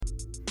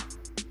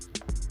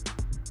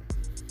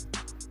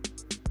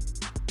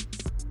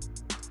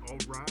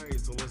right,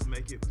 so let's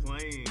make it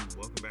plain.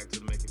 Welcome back to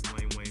the Make It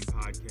Plain Wayne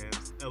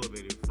podcast,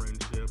 Elevated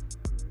Friendship.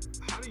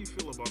 How do you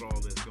feel about all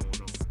this going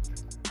on?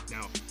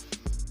 Now,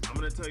 I'm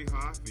going to tell you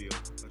how I feel,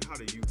 but how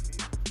do you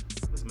feel?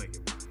 Let's make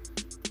it plain.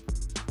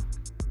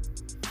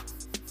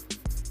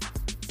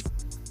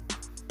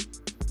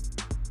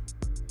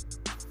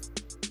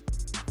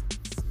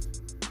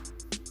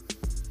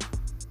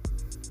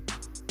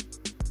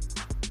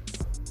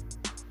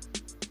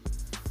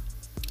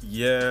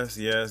 Yes.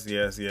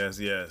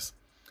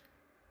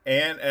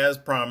 And as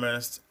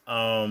promised,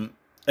 I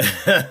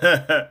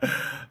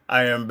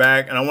am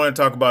back and I want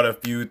to talk about a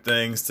few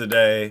things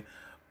today.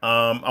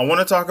 I want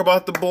to talk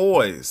about The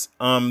Boys.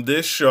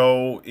 This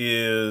show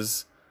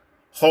is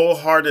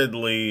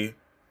wholeheartedly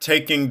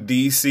taking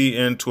DC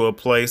into a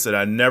place that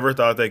I never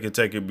thought they could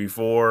take it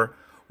before,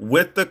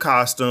 with the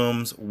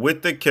costumes,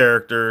 with the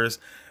characters.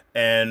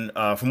 And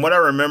from what I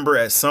remember,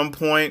 at some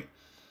point,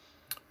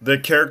 the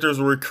characters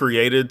were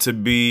created to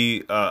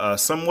be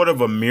somewhat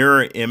of a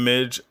mirror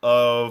image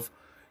of,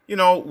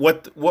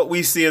 what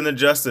we see in the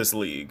Justice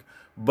League.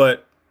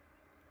 But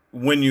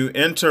when you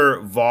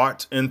enter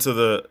Vought into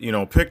the,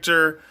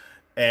 picture,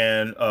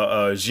 and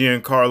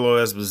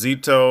Giancarlo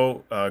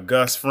Esposito,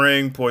 Gus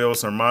Fring,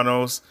 Pollos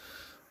Hermanos,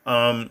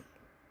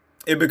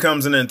 it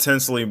becomes an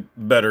intensely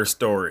better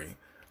story.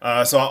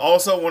 So I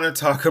also want to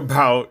talk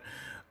about,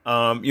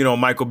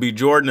 Michael B.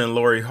 Jordan and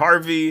Lori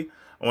Harvey.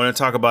 I want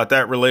to talk about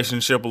that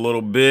relationship a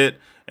little bit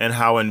and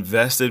how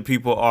invested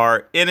people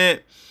are in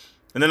it.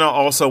 And then I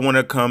also want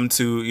to come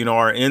to,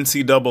 our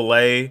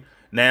NCAA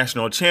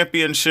national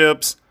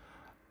championships,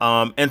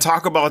 and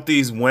talk about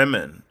these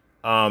women.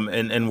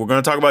 And we're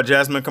going to talk about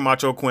Jasmine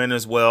Camacho Quinn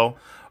as well,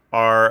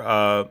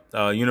 our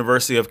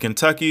University of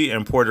Kentucky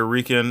and Puerto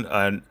Rican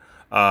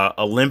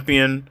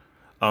Olympian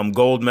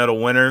gold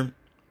medal winner.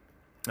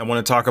 I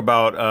want to talk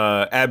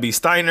about Abby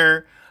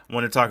Steiner. I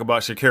want to talk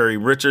about Sha'Carri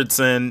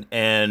Richardson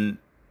and,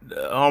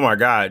 oh my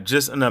God,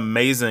 just an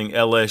amazing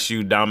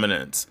LSU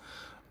dominance.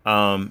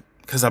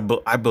 Because I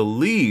thought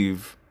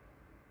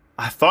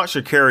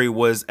Sha'Carri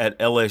was at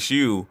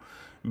LSU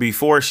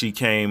before she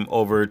came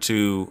over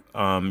to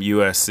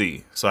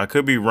USC. So I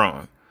could be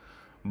wrong.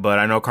 But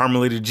I know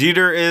Carmelita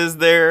Jeter is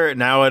there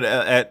now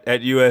at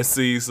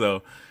USC.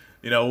 So,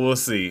 we'll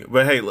see.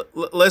 But hey,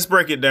 let's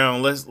break it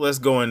down. Let's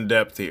go in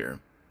depth here.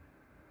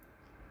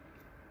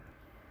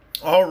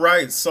 All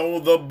right, so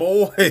The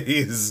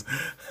Boys.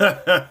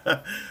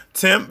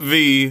 Temp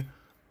V,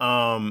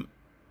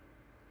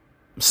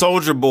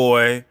 Soldier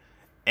Boy,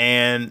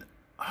 and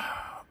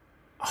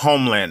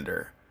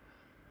Homelander.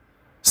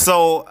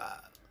 So,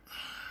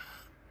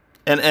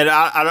 and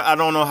I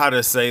don't know how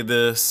to say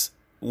this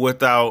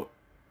without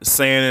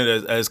saying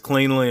it as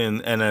cleanly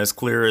and as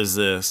clear as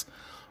this.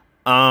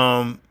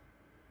 DC,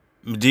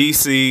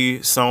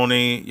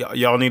 Sony,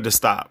 y'all need to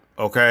stop,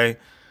 okay?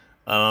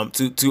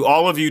 To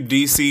all of you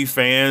DC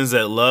fans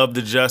that love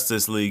the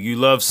Justice League, you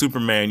love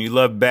Superman, you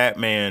love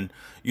Batman,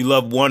 you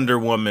love Wonder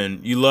Woman,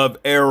 you love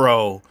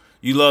Arrow,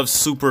 you love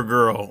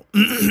Supergirl,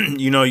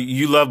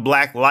 you love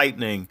Black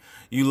Lightning,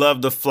 you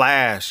love The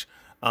Flash,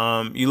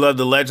 you love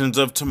the Legends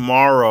of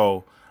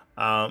Tomorrow.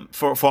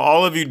 For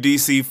all of you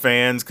DC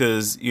fans,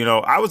 because,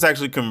 I was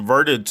actually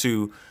converted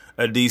to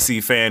a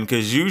DC fan,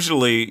 because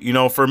usually,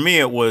 for me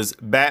it was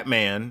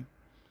Batman,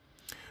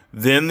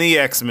 then the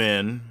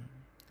X-Men,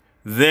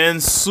 then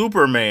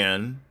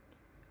Superman,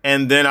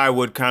 and then I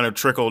would kind of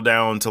trickle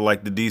down to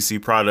like the DC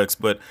products.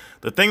 But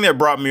the thing that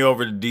brought me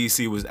over to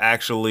DC was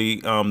actually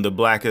the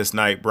Blackest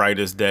Night,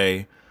 Brightest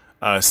Day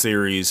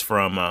series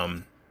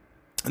from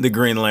the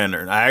Green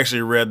Lantern. I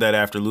actually read that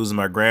after losing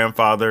my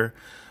grandfather.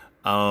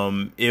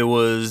 It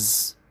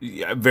was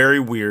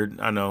very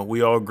weird. I know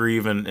we all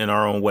grieve in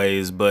our own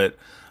ways, but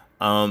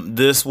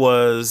this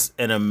was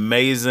an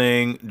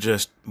amazing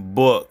just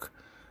book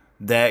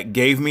that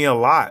gave me a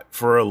lot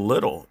for a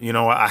little.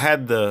 I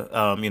had the,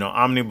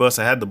 omnibus,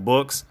 I had the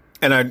books,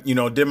 and I,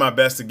 did my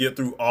best to get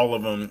through all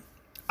of them.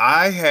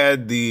 I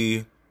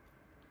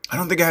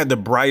don't think I had the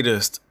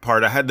brightest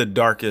part. I had the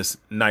darkest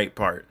night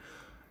part.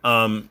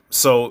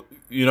 So,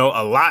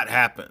 a lot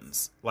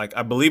happens. Like,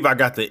 I believe I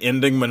got the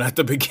ending, but not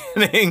the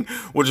beginning,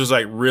 which was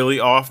like really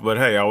off, but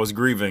hey, I was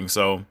grieving.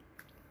 So,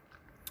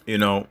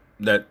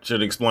 that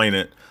should explain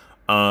it.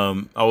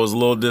 I was a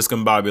little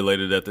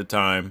discombobulated at the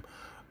time.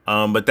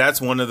 But that's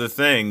one of the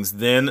things.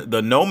 Then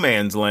the No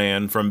Man's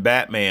Land from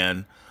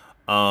Batman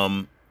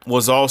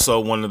was also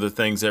one of the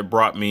things that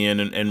brought me in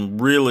and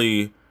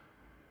really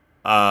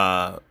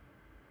just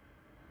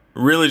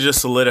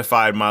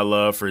solidified my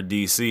love for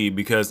DC,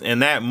 because in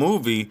that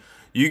movie,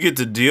 you get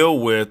to deal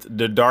with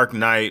the Dark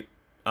Knight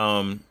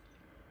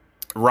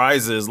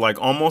Rises, like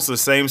almost the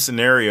same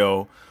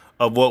scenario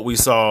of what we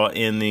saw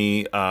in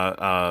the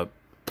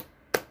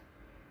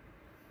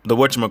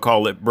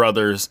whatchamacallit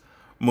brothers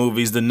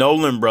movies, the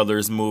Nolan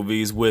brothers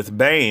movies with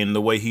Bane,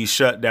 the way he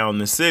shut down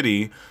the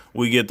city.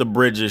 We get the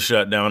bridges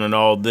shut down and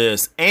all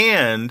this.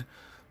 And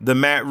the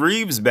Matt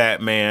Reeves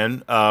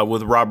Batman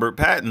with Robert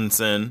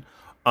Pattinson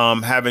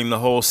having the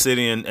whole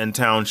city and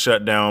town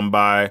shut down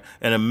by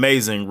an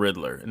amazing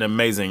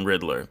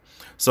Riddler.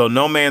 So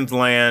No Man's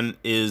Land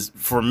is,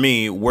 for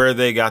me, where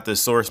they got the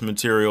source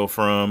material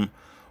from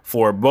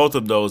for both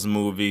of those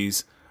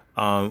movies,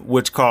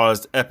 which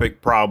caused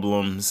epic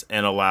problems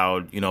and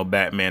allowed,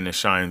 Batman to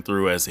shine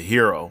through as a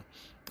hero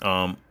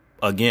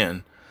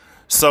again.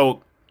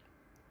 So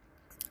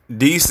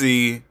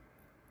DC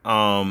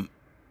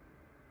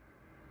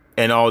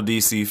and all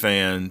DC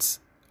fans,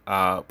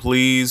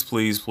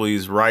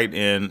 please write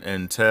in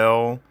and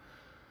tell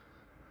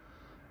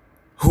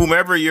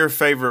whomever your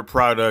favorite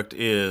product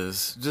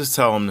is, just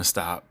tell them to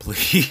stop,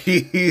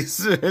 please.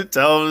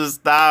 Tell them to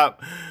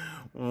stop.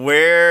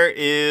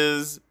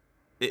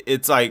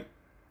 It's like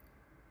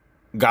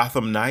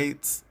Gotham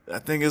Knights, I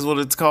think is what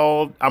it's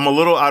called. I'm a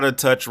little out of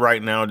touch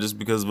right now just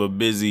because of a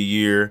busy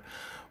year,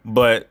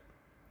 but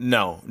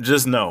no,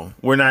 just no.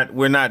 We're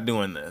not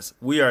doing this.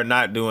 We are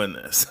not doing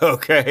this.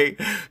 Okay.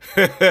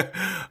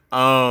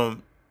 The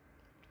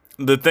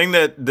thing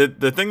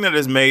that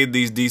has made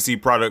these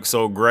DC products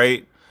so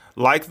great,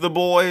 like The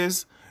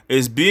Boys,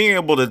 is being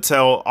able to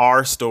tell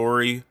our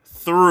story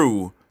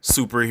through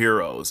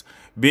superheroes,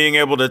 being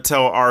able to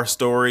tell our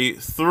story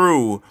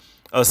through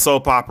a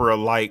soap opera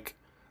like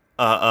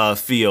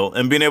feel,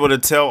 and being able to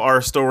tell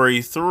our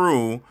story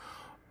through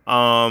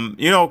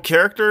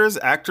characters,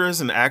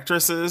 actors and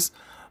actresses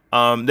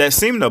that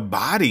seem to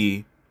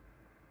embody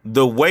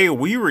the way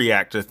we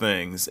react to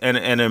things and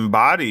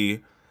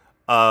embody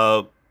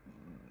the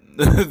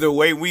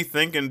way we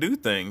think and do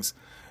things.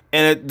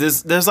 And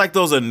there's like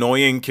those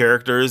annoying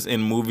characters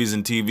in movies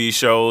and TV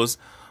shows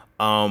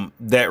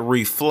that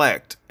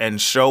reflect and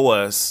show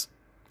us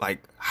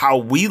like how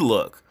we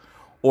look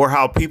or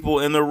how people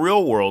in the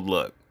real world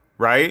look,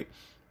 right?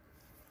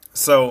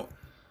 So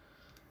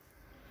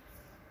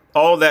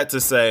all that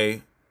to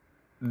say,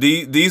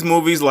 these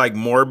movies like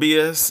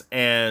Morbius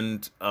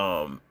and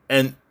I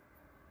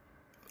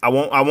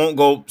won't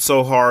go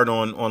so hard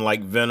on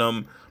like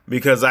Venom,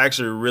 because I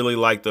actually really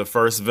like the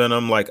first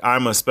Venom. Like,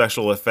 I'm a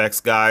special effects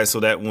guy, so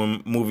that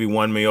movie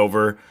won me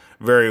over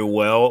very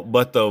well.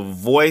 But the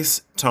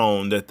voice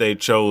tone that they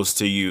chose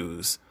to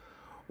use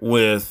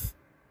with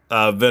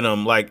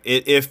Venom, like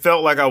it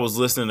felt like I was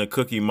listening to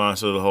Cookie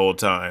Monster the whole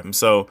time.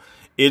 So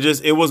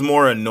it was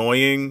more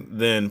annoying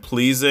than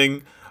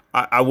pleasing.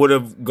 I would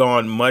have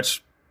gone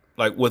much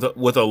like with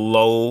a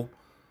low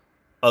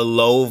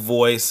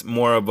voice,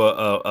 more of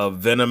a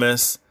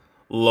venomous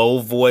low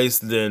voice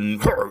than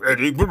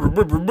Eddie,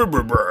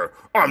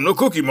 I'm the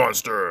Cookie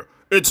Monster.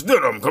 It's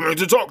Venom coming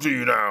to talk to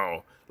you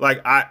now. Like,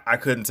 I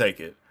couldn't take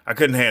it. I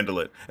couldn't handle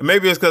it. And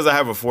maybe it's because I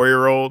have a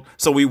 4-year-old,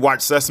 so we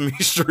watch Sesame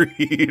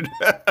Street.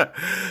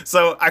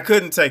 So I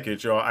couldn't take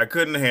it, y'all. I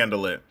couldn't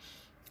handle it.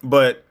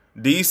 But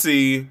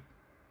DC,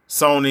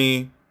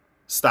 Sony,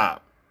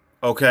 stop.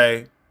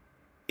 Okay?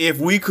 If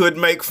we could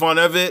make fun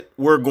of it,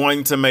 we're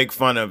going to make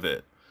fun of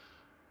it.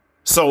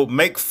 So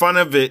make fun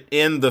of it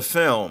in the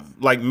film.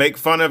 Like, make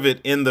fun of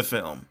it in the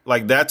film.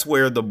 Like, that's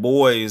where The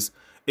Boys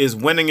is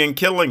winning and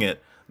killing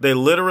it. They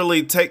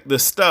literally take the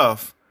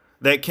stuff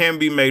that can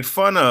be made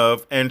fun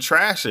of and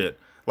trash it.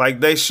 Like,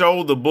 they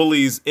show the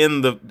bullies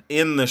in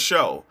the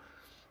show.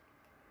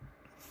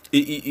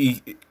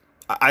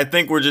 I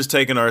think we're just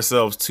taking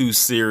ourselves too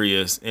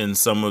serious in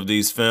some of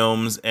these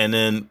films and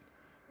then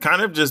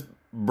kind of just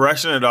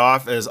brushing it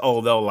off as,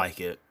 oh, they'll like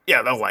it.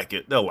 Yeah, they'll like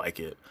it. They'll like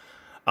it.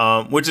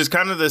 Which is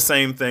kind of the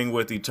same thing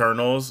with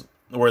Eternals,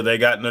 where they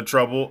got into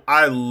trouble.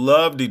 I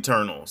loved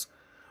Eternals,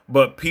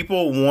 but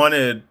people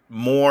wanted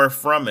more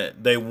from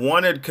it. They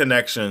wanted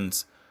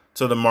connections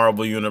to the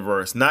Marvel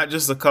Universe, not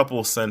just a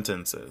couple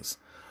sentences.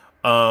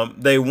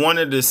 They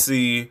wanted to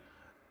see,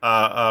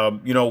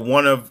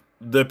 one of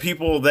the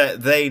people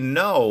that they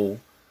know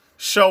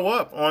show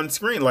up on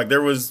screen. Like,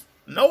 there was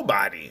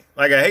nobody.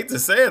 Like, I hate to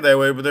say it that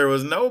way, but there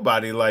was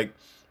nobody. Like,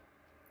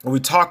 we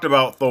talked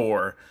about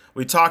Thor.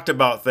 We talked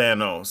about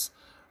Thanos.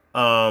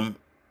 And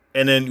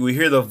then we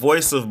hear the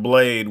voice of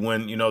Blade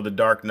when, the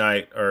Dark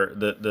Knight or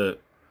the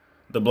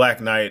Black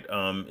Knight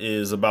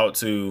is about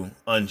to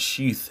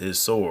unsheath his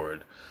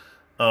sword.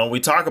 We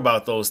talk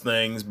about those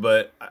things,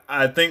 but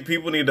I think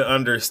people need to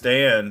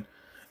understand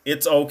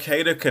it's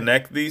okay to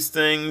connect these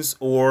things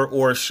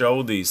or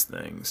show these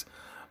things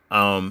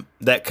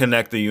that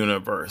connect the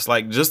universe.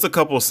 Like, just a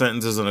couple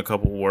sentences and a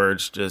couple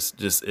words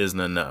just isn't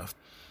enough.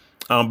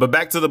 But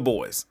back to The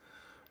Boys.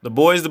 The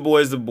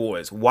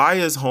Boys. Why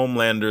is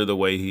Homelander the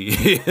way he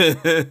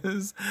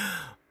is?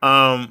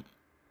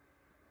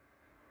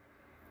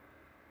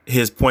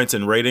 His points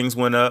and ratings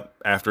went up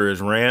after his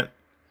rant.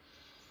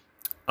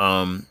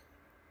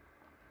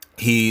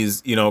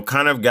 He's, he's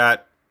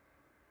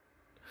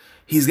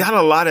got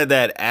a lot of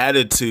that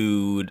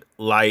attitude,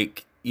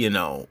 like,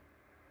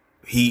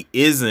 he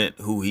isn't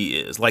who he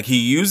is. Like, he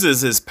uses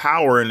his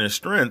power and his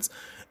strengths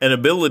and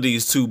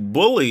abilities to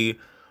bully,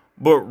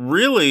 but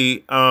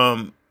really,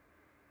 I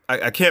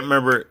can't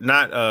remember,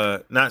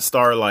 not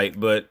Starlight,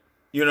 but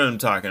you know what I'm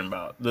talking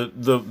about.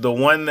 The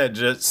one that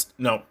just,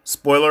 no,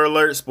 spoiler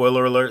alert.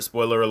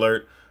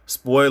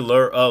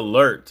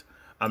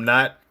 I'm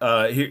not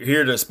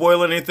here to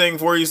spoil anything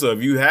for you. So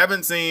if you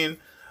haven't seen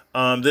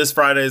this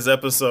Friday's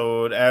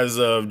episode as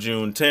of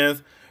June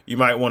 10th, you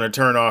might want to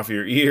turn off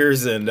your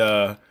ears and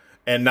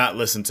not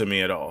listen to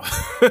me at all.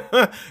 You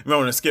might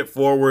want to skip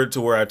forward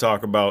to where I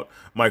talk about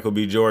Michael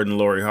B. Jordan,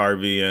 Lori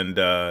Harvey, and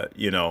our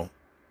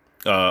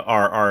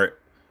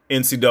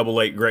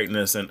NCAA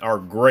greatness and our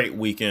great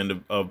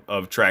weekend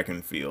of track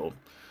and field.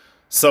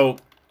 So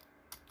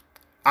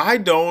I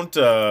don't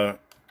know.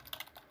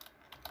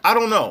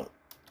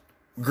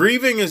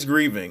 Grieving is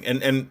grieving,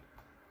 and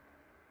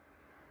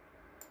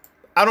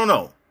I don't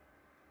know.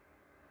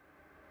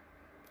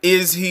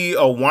 Is he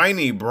a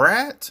whiny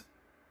brat?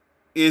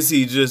 Is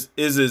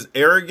his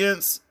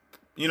arrogance,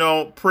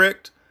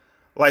 pricked?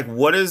 Like,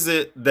 what is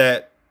it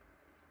that,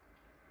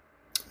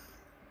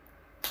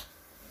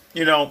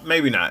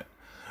 maybe not.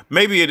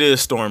 Maybe it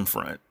is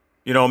Stormfront.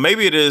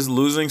 Maybe it is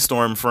losing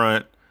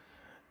Stormfront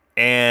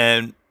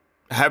and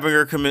having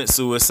her commit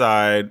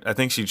suicide. I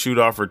think she chewed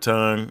off her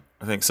tongue.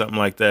 I think something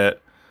like that.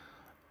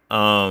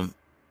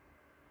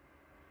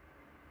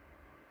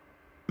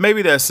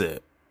 Maybe that's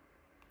it.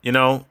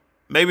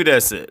 Maybe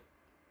that's it.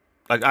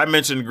 Like I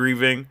mentioned,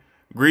 grieving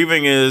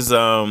is,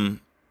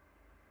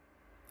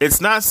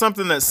 it's not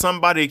something that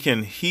somebody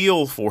can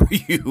heal for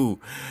you.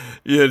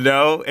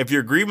 If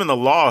you're grieving the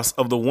loss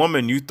of the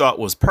woman you thought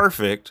was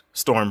perfect,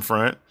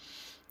 Stormfront,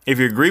 if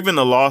you're grieving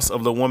the loss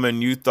of the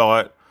woman you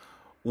thought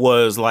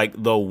was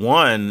like the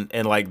one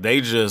and like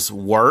they just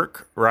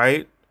work,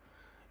 right?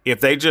 If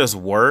they just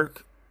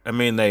work, I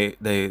mean,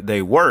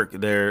 they work.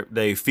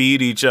 They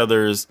feed each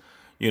other's,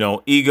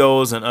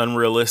 egos and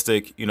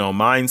unrealistic,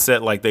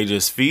 mindset. Like they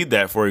just feed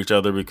that for each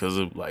other because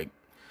of like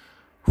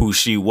who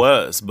she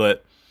was.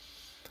 But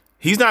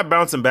he's not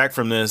bouncing back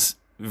from this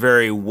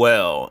very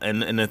well.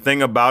 And the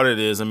thing about it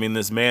is, I mean,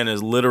 this man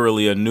is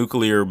literally a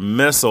nuclear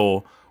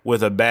missile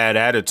with a bad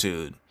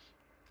attitude.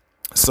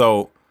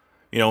 So,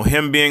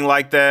 him being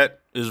like that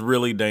is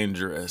really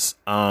dangerous.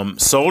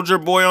 Soldier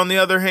Boy, on the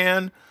other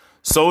hand,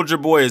 Soldier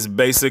Boy is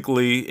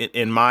basically,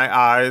 in my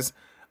eyes,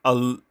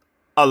 a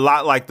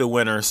lot like the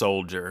Winter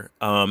Soldier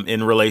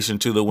in relation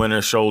to the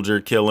Winter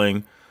Soldier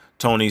killing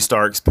Tony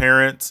Stark's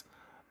parents.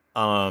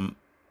 MM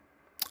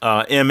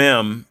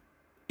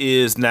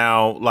is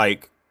now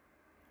like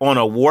on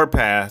a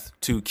warpath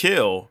to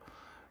kill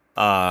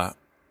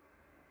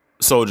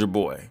Soldier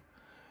Boy.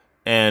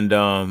 And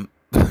I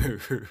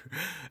mean,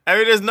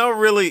 there's no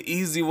really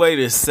easy way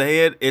to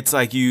say it. It's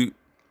like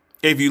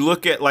if you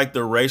look at like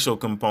the racial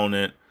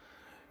component,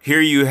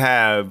 here you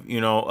have,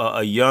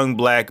 a young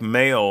black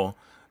male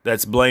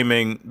that's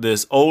blaming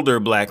this older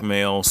black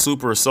male,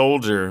 super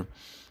soldier,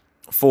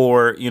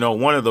 for,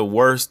 one of the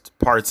worst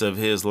parts of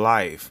his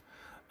life.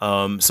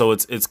 So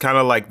it's kind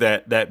of like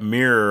that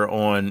mirror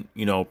on,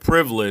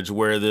 privilege,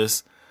 where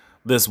this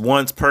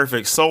once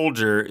perfect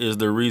soldier is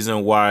the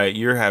reason why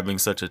you're having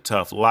such a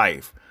tough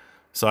life.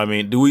 So, I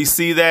mean, do we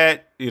see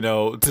that,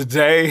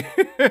 today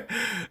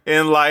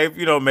in life?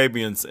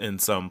 Maybe in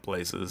some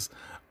places.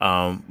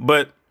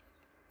 But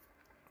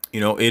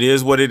it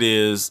is what it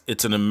is.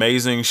 It's an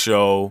amazing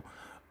show.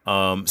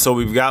 So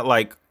we've got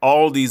like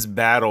all these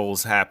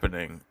battles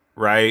happening,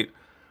 right?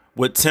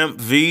 With Temp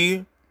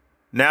V,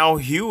 now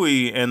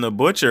Huey and the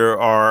Butcher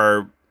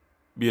are,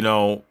 I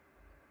don't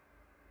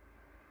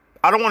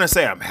want to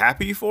say I'm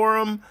happy for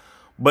them,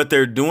 but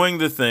they're doing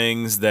the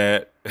things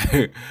that,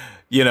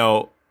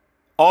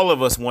 all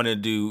of us want to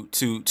do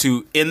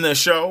to end the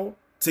show,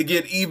 to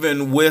get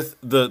even with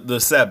the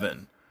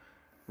seven.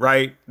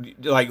 Right?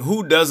 Like,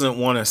 who doesn't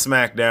want to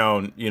smack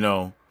down,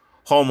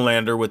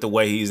 Homelander with the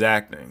way he's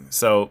acting?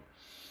 So,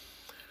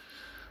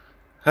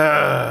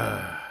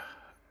 I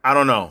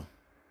don't know.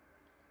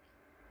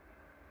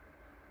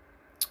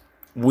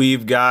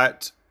 We've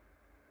got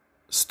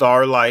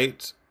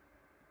Starlight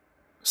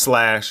 /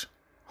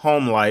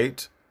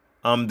 Homelight,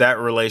 that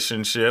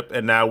relationship.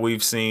 And now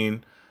we've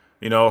seen,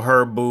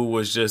 her boo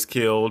was just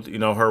killed,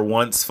 her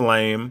once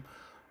flame.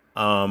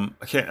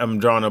 I'm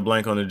drawing a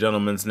blank on the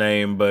gentleman's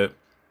name, but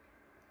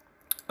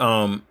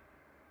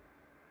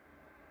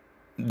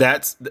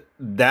that's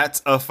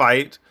a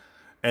fight.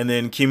 And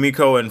then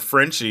Kimiko and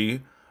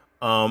Frenchie,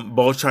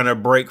 both trying to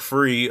break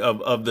free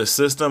of the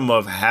system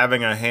of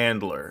having a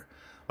handler.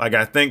 Like,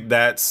 I think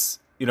that's,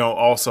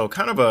 also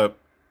kind of a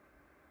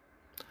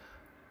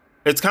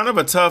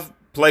tough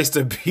place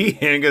to be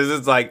in, because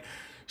it's like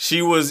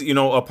she was,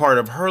 a part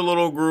of her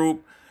little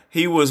group.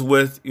 He was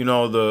with,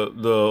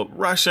 the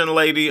Russian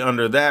lady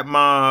under that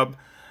mob.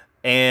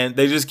 And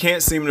they just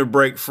can't seem to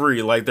break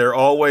free. Like, they're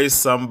always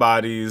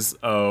somebody's,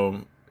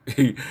 they're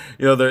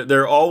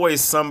always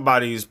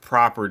somebody's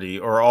property,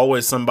 or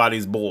always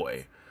somebody's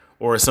boy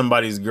or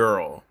somebody's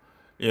girl,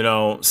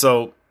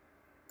 So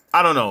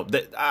I don't know.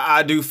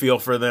 I do feel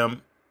for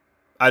them.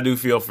 I do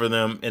feel for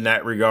them in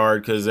that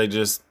regard, because they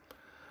just,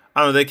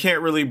 I don't know, they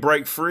can't really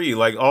break free.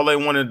 Like, all they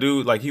want to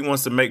do, like, he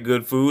wants to make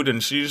good food,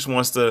 and she just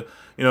wants to,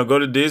 go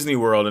to Disney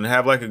World and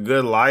have like a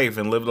good life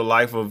and live the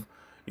life of,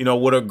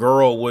 what a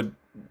girl would,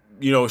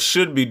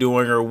 should be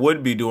doing or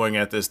would be doing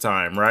at this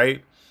time,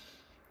 right?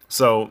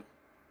 So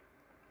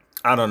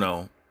I don't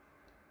know.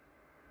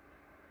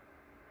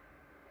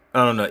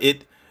 I don't know.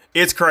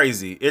 It's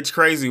crazy. It's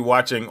crazy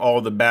watching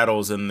all the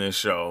battles in this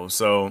show.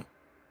 So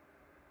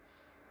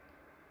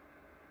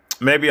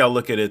maybe I'll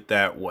look at it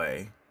that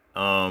way.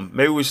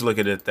 Maybe we should look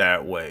at it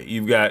that way.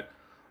 You've got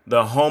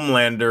the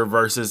Homelander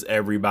versus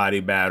everybody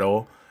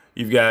battle.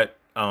 You've got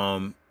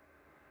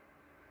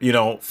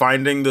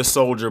finding the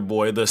Soldier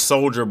Boy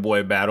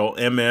battle,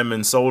 MM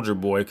and Soldier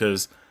Boy,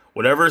 because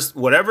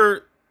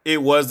whatever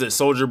it was that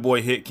Soldier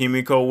Boy hit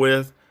Kimiko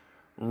with,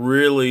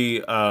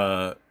 really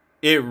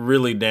it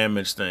really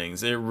damaged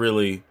things. It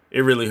really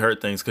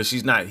hurt things because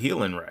she's not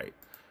healing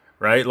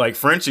right? Like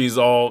Frenchie's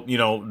all,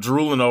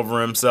 drooling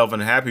over himself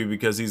and happy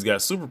because he's got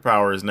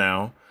superpowers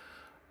now.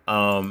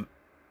 And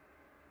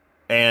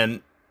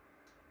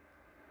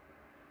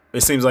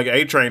it seems like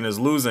A-Train is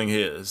losing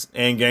his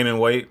and gaining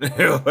weight,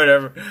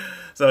 whatever.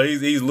 So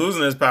he's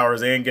losing his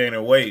powers and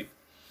gaining weight.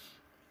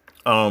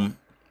 So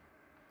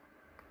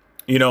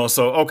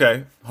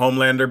okay,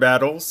 Homelander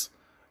battles,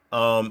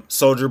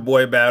 Soldier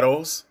Boy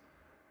battles,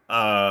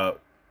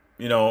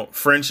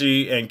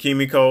 Frenchie and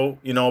Kimiko,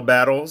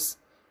 battles.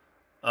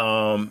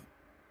 That's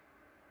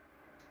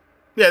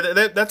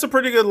a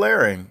pretty good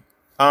layering.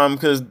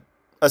 Because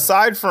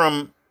aside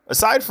from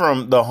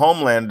the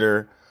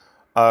Homelander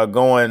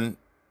going,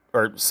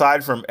 or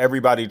aside from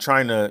everybody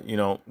trying to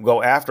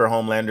go after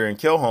Homelander and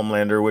kill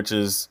Homelander, which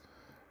is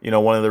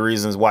one of the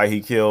reasons why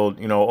he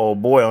killed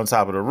old boy on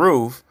top of the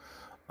roof,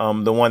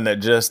 the one that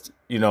just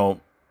he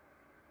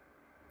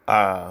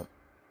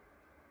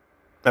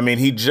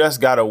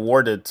just got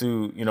awarded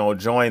to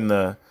join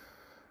the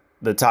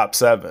top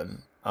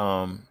 7.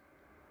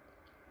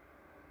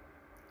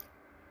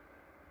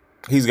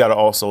 He's got to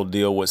also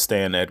deal with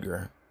Stan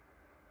Edgar,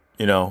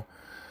 and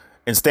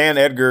Stan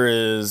Edgar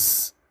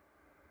is,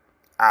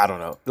 I don't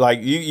know, like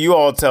you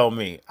all tell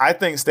me. I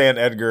think Stan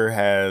Edgar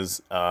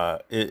is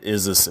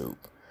a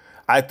soup.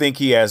 I think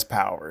he has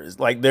powers.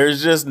 Like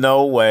there's just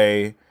no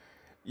way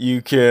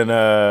you can,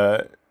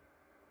 I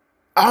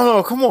don't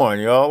know. Come on,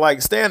 y'all.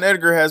 Like Stan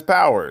Edgar has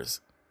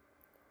powers.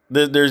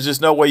 There's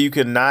just no way you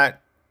can not.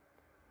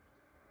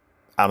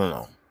 I don't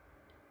know.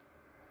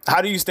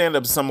 How do you stand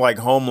up to some like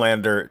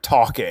Homelander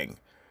talking?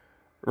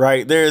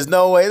 Right? There's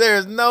no way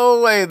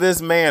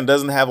this man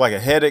doesn't have like a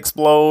head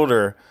explode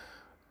or,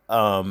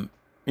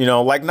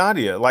 like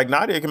Nadia. Like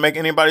Nadia can make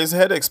anybody's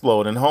head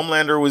explode. And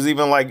Homelander was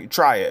even like,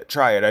 try it.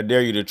 I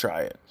dare you to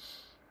try it.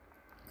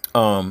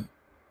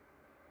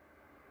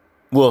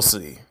 We'll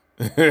see.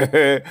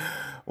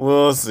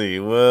 We'll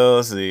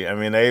see. I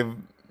mean,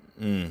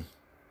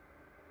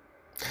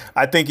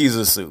 I think he's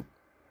a soup.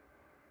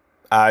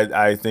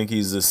 I think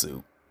he's a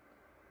soup.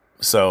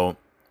 So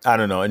I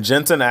don't know. And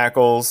Jensen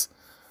Ackles,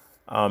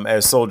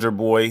 as Soldier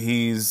Boy,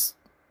 he's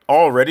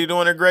already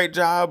doing a great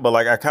job, but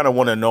like I kind of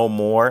want to know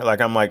more. Like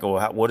I'm like,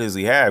 well, what does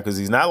he have? Because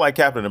he's not like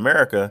Captain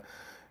America.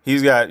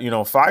 He's got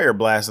fire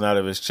blasting out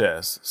of his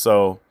chest.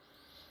 So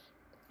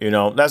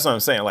that's what I'm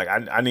saying. Like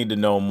I need to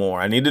know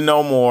more. I need to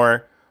know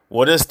more.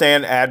 What does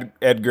Stan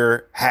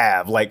Edgar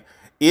have? Like,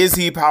 is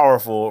he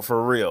powerful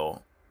for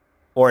real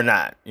or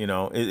not?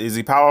 Is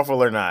he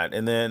powerful or not?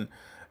 And then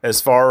as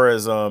far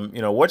as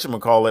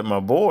whatchamacallit, my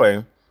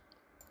boy,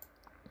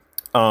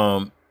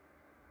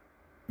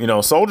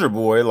 Soldier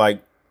Boy,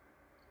 like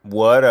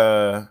what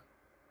are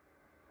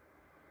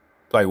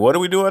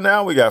we doing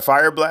now? We got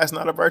fire blasting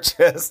out of our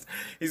chest.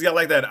 He's got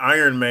like that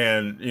Iron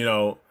Man,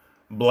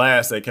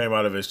 blast that came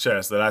out of his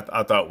chest that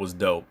I thought was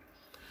dope.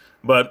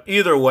 But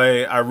either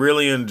way, I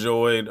really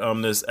enjoyed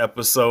this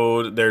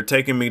episode. They're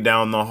taking me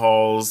down the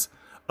halls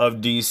of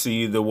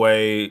DC the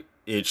way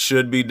it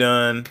should be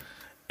done.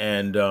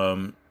 And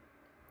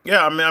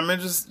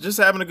just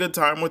having a good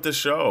time with the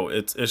show.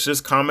 It's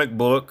just comic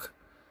book.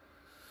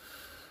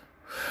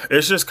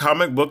 It's just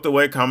comic book the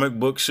way comic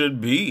book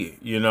should be,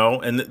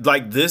 And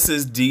like this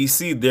is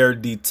DC. They're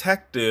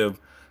detective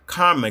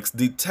comics.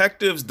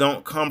 Detectives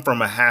don't come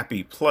from a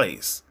happy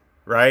place,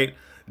 right?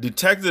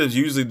 Detectives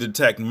usually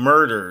detect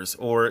murders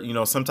or,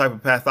 some type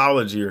of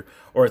pathology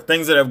or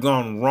things that have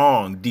gone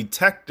wrong.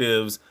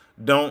 Detectives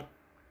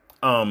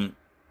aren't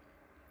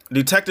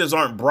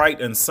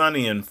bright and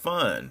sunny and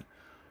fun.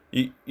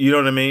 You know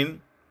what I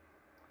mean?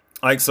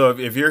 Like, so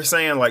if you're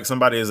saying like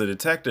somebody is a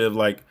detective,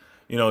 like,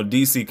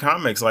 DC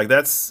Comics, like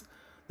that's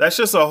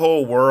just a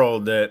whole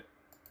world that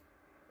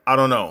I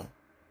don't know.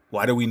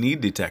 Why do we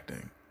need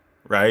detecting?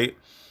 Right?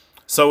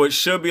 So it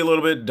should be a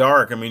little bit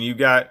dark. I mean, you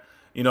got,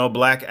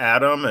 Black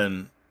Adam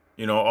and,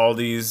 all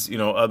these,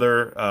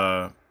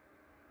 other,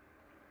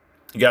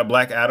 you got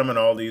Black Adam and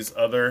all these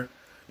other,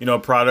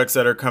 products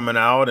that are coming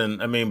out.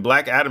 And I mean,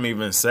 Black Adam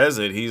even says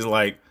it. He's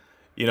like,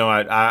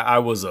 I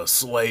was a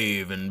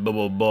slave and blah,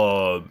 blah,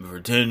 blah for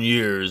 10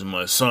 years.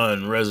 My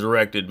son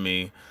resurrected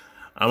me.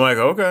 I'm like,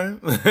 okay,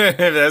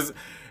 if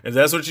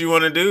that's what you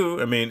want to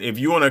do. I mean, if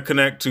you want to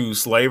connect to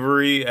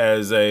slavery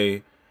as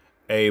a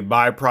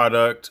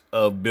byproduct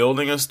of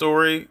building a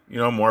story,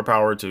 more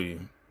power to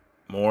you.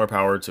 More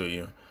power to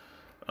you.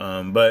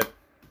 But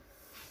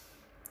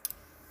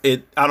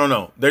I don't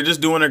know. They're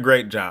just doing a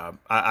great job.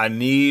 I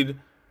need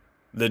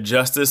the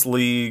Justice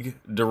League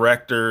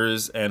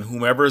directors and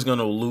whomever is going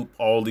to loop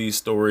all these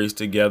stories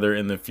together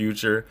in the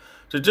future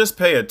to just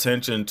pay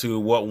attention to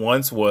what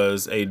once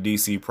was a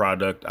DC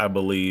product, I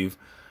believe,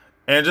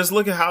 and just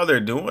look at how they're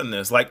doing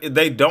this. Like,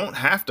 they don't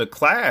have to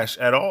clash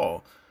at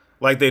all.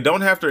 Like, they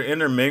don't have to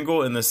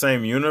intermingle in the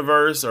same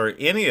universe or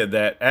any of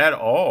that at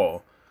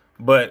all.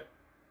 But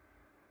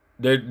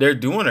they're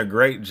doing a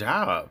great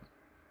job.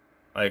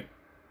 Like,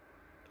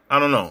 I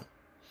don't know.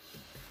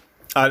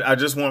 I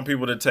just want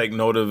people to take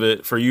note of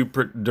it. For you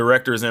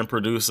directors and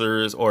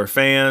producers or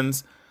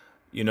fans,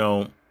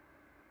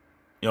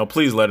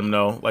 please let them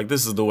know. Like,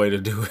 this is the way to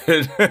do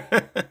it.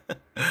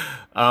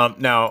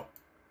 Now,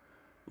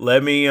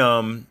 let me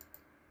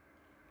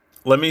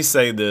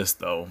say this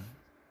though.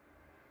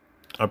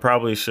 I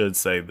probably should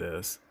say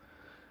this.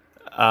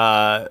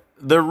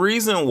 The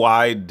reason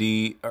why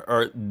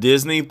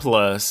Disney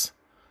Plus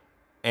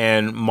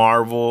and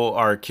Marvel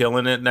are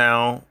killing it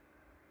now,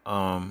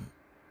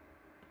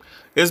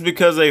 is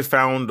because they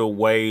found a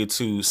way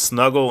to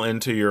snuggle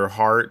into your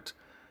heart,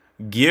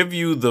 give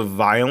you the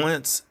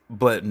violence,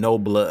 but no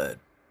blood,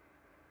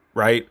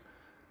 right?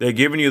 They're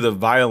giving you the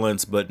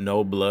violence, but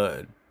no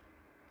blood.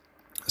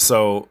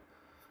 So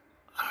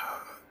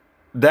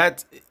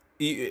that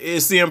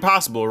is the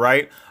impossible,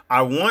 right?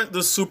 I want the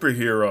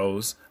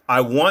superheroes.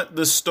 I want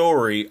the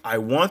story. I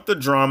want the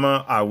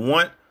drama. I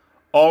want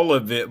all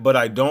of it, but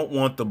I don't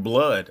want the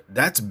blood.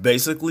 That's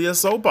basically a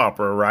soap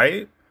opera,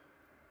 right?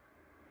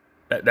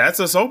 That's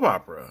a soap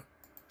opera.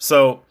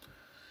 So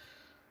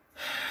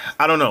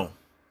I don't know.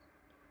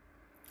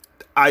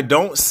 I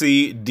don't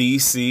see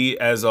DC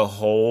as a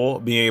whole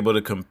being able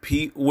to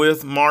compete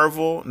with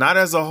Marvel, not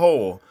as a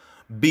whole,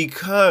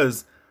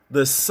 because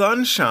the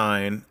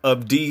sunshine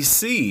of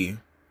DC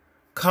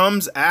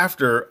comes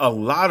after a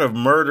lot of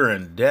murder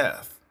and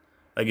death.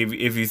 Like,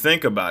 if you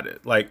think about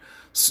it, like,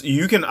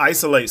 you can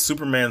isolate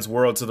Superman's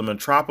world to the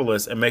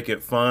metropolis and make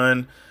it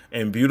fun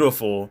and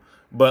beautiful,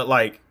 but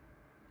like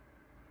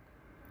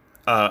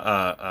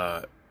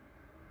John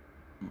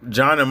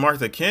and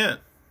Martha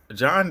Kent,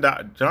 John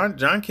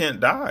Kent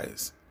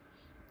dies.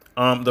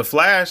 The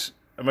Flash,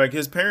 like,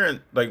 his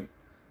parent, like,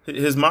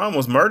 his mom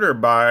was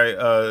murdered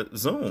by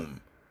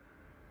Zoom.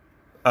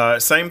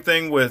 Same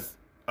thing with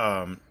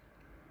Batman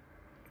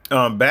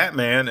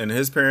and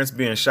his parents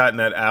being shot in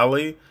that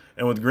alley,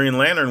 and with Green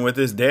Lantern with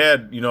his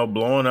dad,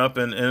 blowing up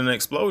in an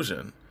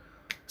explosion.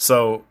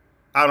 So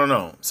I don't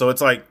know. So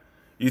it's like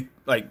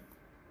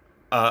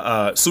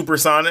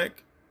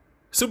Supersonic.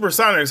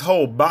 Supersonic's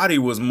whole body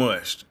was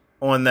mushed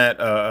on that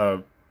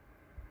on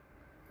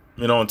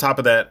top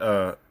of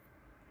that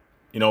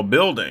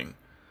building.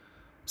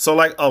 So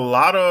like a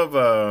lot of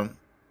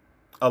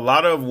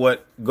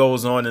what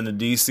goes on in the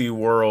DC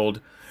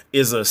world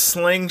is a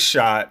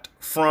slingshot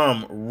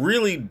from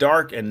really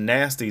dark and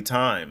nasty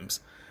times,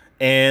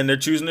 and they're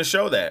choosing to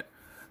show that.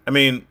 I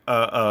mean,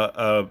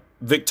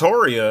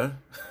 Victoria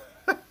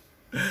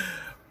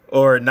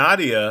or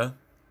Nadia,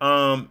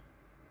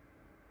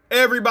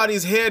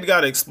 everybody's head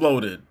got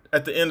exploded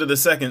at the end of the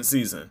second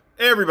season.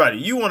 Everybody,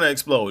 you want to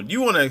explode.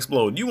 You want to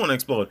explode. You want to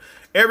explode.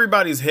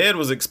 Everybody's head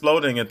was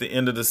exploding at the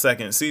end of the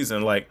second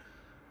season. Like,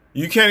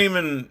 you can't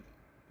even,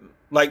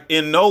 like,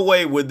 in no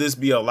way would this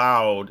be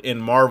allowed in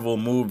Marvel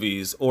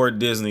movies or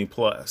Disney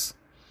Plus.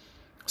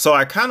 So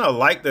I kind of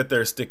like that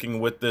they're sticking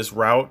with this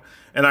route.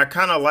 And I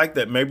kind of like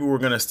that maybe we're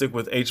going to stick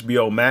with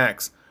HBO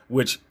Max,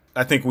 which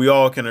I think we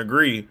all can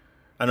agree.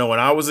 I know when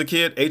I was a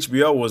kid,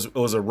 HBO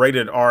was a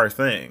rated R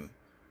thing.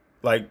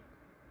 Like,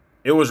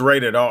 it was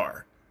rated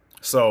R.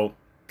 So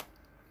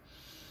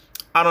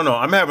I don't know.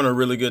 I'm having a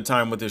really good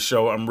time with this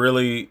show. I'm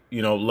really,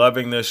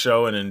 loving this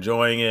show and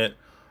enjoying it.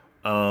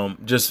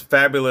 Just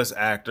fabulous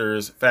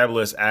actors,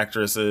 fabulous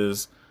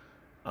actresses.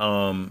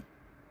 People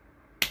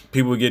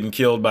getting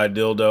killed by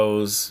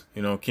dildos.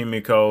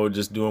 Kimiko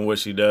just doing what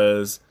she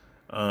does.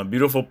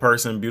 Beautiful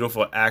person,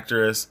 beautiful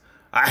actress.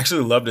 I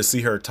actually love to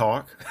see her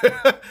talk.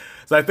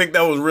 So I think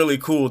that was really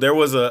cool. There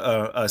was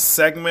a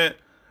segment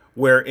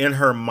where in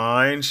her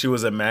mind she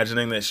was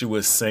imagining that she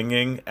was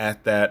singing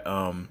at that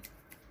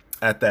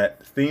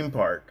theme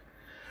park,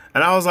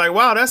 and I was like,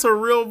 wow, that's a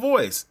real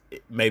voice.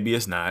 Maybe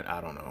it's not, I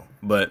don't know,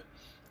 but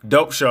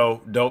dope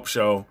show.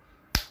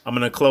 I'm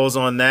gonna close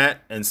on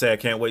that and say I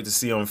can't wait to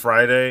see you on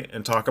Friday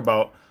and talk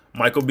about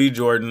Michael B.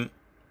 Jordan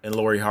and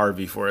Lori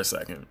Harvey for a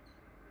second.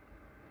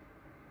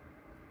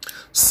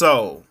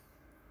 So,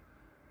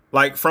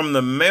 like, from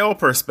the male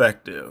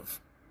perspective,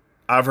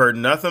 I've heard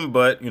nothing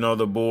but,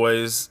 the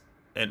boys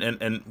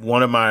and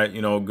one of my,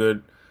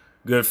 good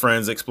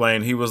friends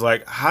explained. He was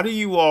like, how do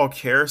you all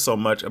care so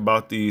much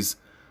about these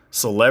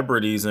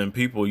celebrities and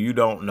people you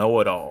don't know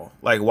at all?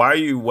 Like, why are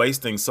you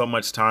wasting so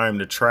much time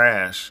to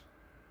trash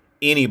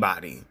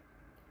anybody?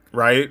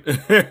 Right?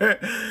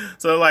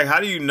 So, like, how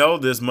do you know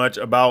this much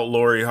about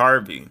Lori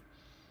Harvey?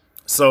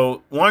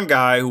 So one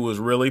guy who was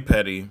really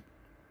petty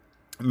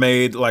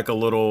made like a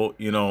little,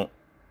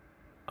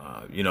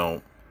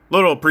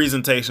 little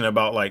presentation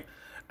about like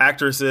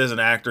actresses and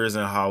actors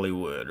in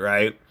Hollywood,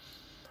 right?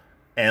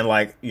 and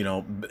like,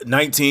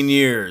 19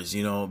 years,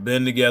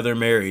 been together,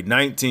 married,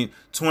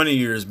 20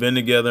 years, been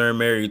together and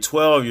married,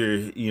 12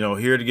 years,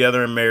 here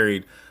together and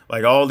married,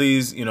 like all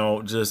these,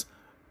 just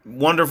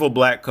wonderful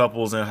black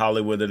couples in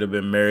Hollywood that have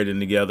been married and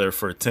together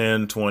for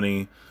 10,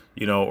 20,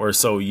 or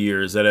so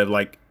years that have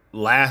like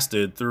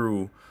lasted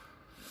through,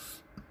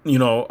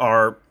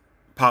 our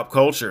pop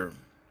culture.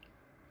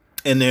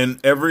 And then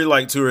every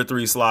like 2 or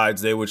 3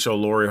 slides, they would show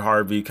Lori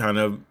Harvey kind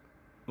of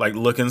like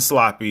looking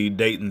sloppy,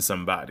 dating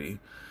somebody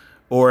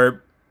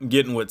or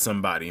getting with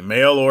somebody,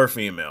 male or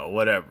female,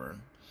 whatever.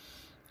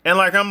 And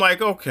like, I'm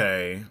like,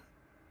 okay.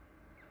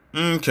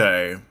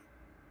 And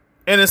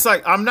it's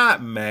like, I'm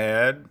not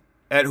mad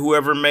at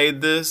whoever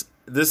made this.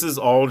 This is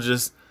all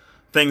just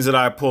things that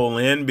I pull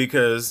in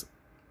because,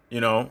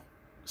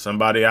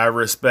 somebody I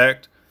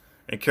respect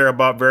and care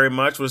about very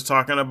much was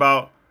talking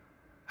about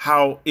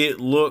how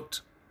it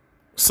looked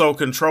so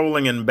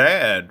controlling and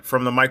bad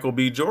from the Michael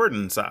B.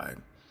 Jordan side.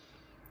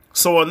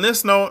 So on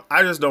this note,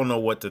 I just don't know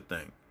what to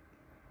think.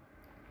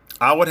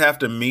 I would have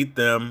to meet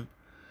them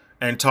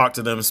and talk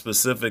to them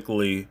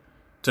specifically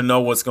to know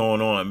what's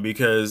going on,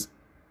 because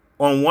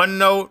on one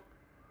note,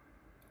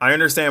 I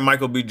understand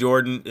Michael B.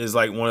 Jordan is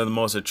like one of the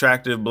most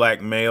attractive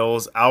black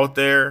males out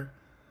there.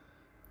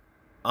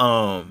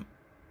 I'm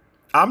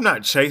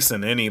not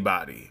chasing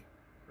anybody,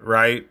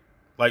 right?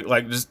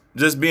 Like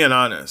just being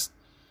honest.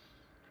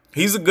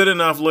 He's a good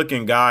enough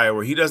looking guy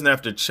where he doesn't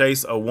have to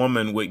chase a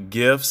woman with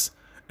gifts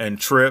and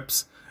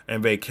trips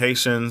and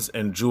vacations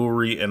and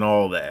jewelry and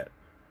all that.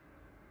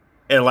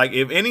 And like,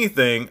 if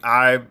anything,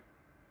 I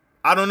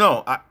don't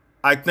know.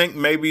 I think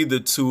maybe the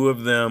two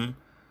of them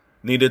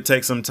need to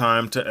take some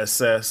time to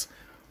assess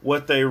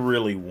what they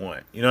really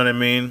want. You know what I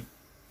mean?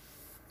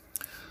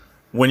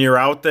 When you're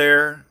out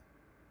there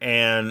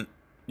and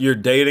you're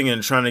dating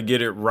and trying to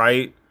get it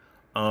right,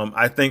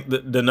 I think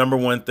the number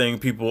one thing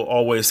people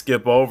always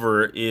skip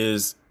over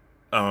is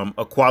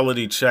a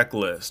quality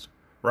checklist,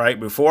 right?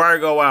 Before I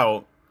go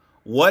out,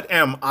 what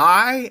am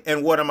I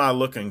and what am I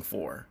looking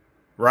for,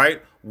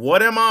 right?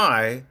 What am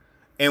I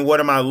and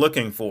what am I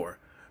looking for?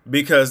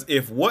 Because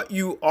if what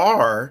you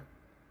are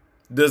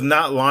does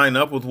not line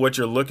up with what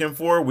you're looking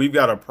for, we've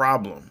got a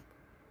problem,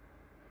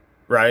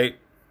 right?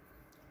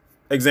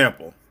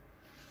 Example.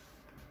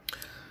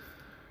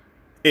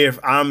 If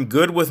I'm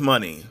good with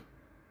money,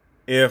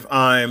 if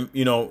I'm,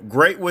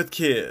 great with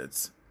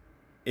kids,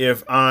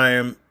 if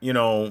I'm,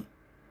 love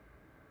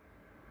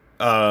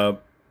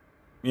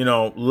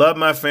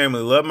my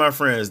family, love my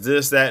friends,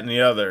 this, that, and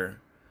the other,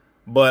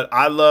 but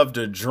I love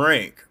to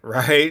drink,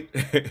 right?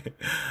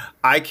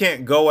 I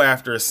can't go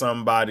after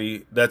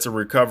somebody that's a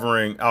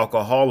recovering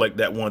alcoholic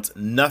that wants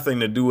nothing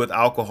to do with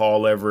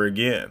alcohol ever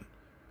again,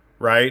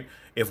 right?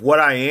 If what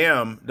I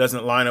am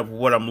doesn't line up with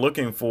what I'm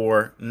looking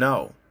for,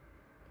 no.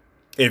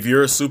 If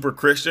you're a super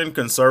Christian,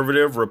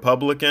 conservative,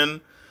 Republican,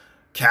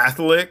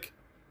 Catholic,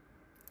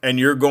 and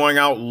you're going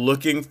out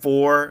looking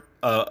for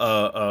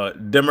a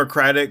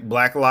Democratic,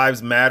 Black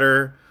Lives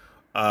Matter,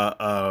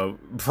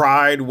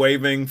 pride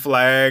waving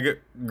flag,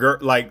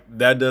 like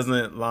that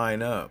doesn't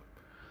line up.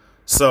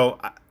 So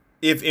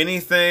if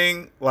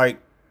anything, like,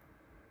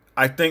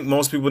 I think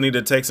most people need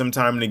to take some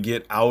time to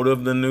get out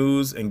of the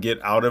news and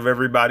get out of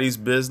everybody's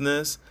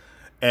business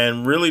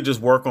and really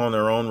just work on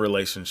their own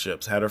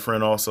relationships. Had a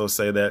friend also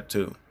say that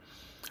too.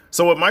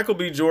 So with Michael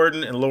B.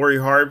 Jordan and Lori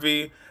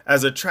Harvey,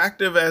 as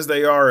attractive as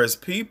they are as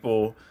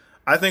people,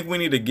 I think we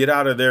need to get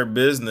out of their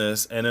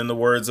business. And in the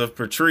words of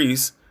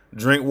Patrice,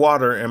 drink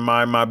water and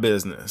mind my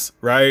business,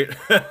 right?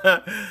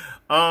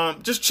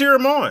 Just cheer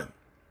them on.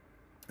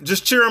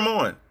 Just cheer them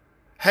on.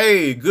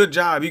 Hey, good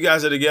job. You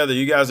guys are together.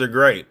 You guys are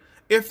great.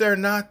 If they're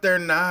not, they're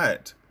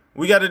not.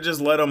 We got to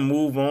just let them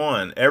move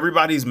on.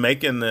 Everybody's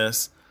making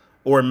this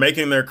or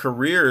making their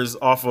careers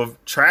off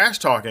of trash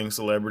talking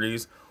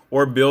celebrities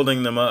or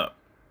building them up,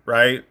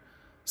 right?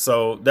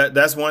 So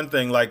that's one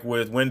thing. Like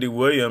with Wendy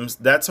Williams,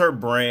 that's her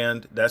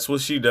brand. That's what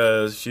she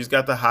does. She's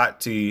got the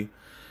hot tea.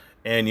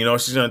 And,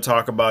 she's going to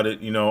talk about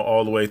it,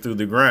 all the way through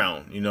the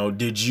ground.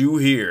 Did you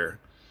hear?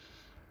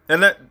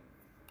 And that,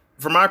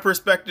 from my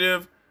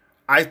perspective,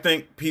 I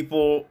think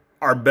people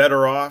are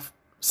better off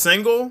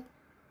single.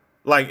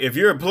 Like, if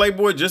you're a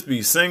playboy, just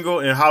be single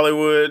in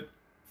Hollywood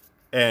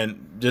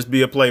and just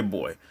be a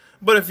playboy.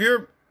 But if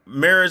you're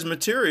marriage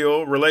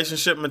material,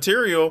 relationship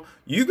material,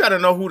 you got to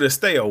know who to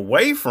stay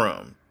away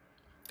from.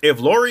 If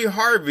Lori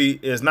Harvey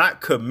is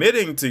not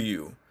committing to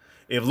you,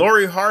 if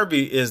Lori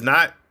Harvey is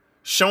not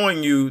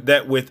showing you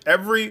that with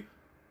every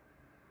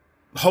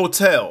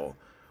hotel,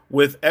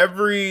 with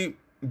every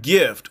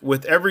gift,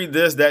 with every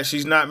this, that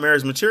she's not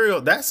marriage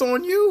material, that's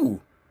on you.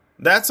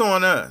 That's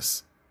on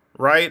us,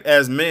 right?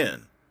 As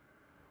men.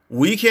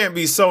 We can't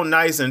be so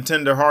nice and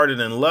tenderhearted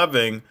and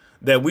loving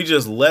that we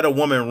just let a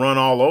woman run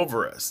all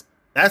over us.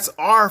 That's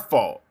our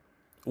fault.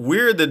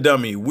 We're the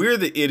dummy. We're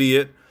the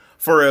idiot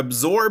for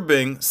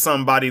absorbing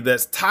somebody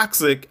that's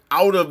toxic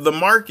out of the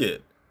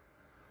market.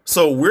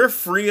 So we're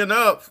freeing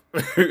up,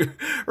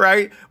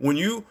 right? When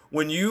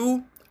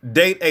you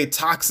date a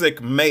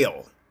toxic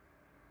male,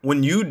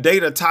 when you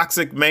date a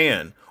toxic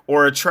man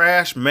or a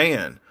trash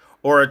man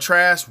or a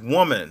trash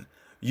woman,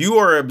 you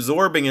are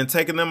absorbing and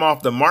taking them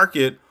off the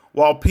market,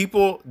 while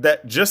people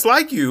that just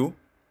like you,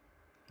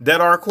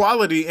 that are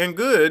quality and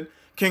good,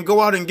 can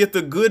go out and get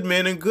the good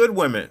men and good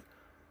women.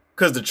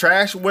 Because the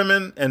trash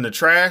women and the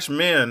trash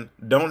men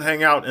don't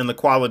hang out in the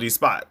quality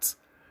spots.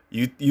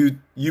 You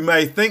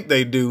may think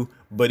they do,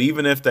 but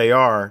even if they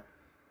are,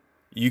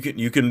 you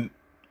can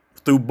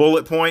through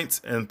bullet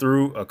points and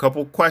through a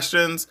couple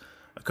questions,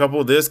 a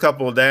couple of this,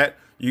 couple of that,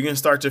 you can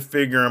start to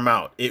figure them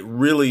out. It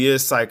really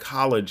is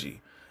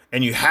psychology,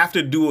 and you have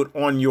to do it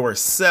on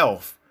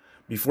yourself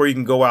before you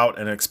can go out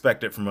and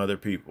expect it from other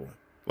people.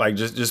 Like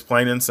just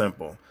plain and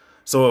simple.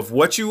 So if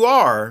what you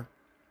are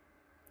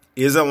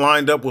isn't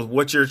lined up with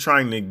what you're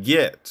trying to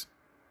get,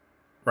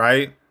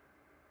 right?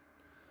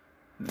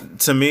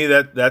 To me,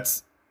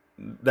 that's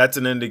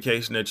an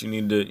indication that you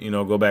need to,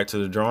 go back to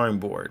the drawing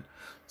board.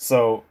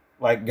 So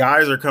like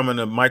guys are coming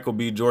to Michael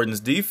B. Jordan's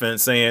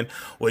defense saying,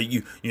 well,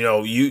 he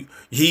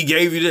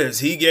gave you this,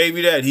 he gave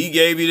you that, he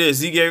gave you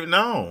this,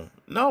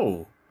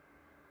 no.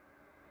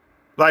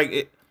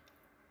 Like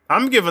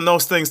I'm giving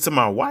those things to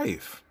my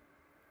wife,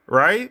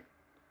 right?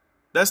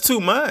 That's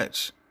too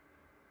much.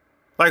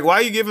 Like, why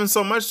are you giving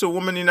so much to a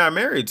woman you're not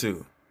married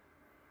to?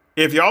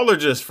 If y'all are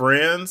just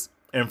friends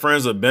and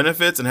friends with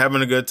benefits and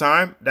having a good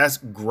time, that's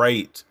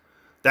great.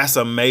 That's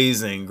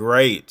amazing.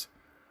 Great.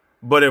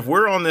 But if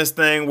we're on this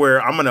thing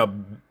where I'm going to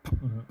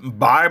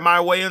buy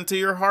my way into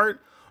your heart,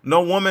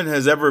 no woman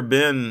has ever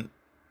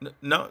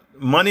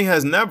money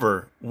has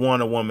never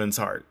won a woman's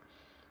heart,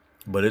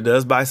 but it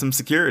does buy some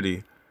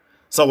security.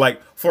 So like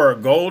for a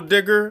gold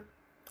digger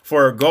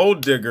or a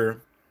gold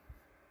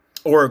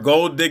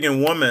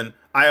digging woman,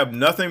 I have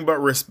nothing but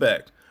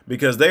respect,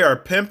 because they are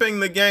pimping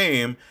the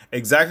game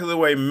exactly the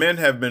way men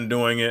have been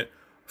doing it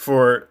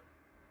for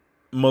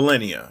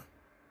millennia,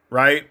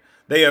 right?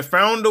 They have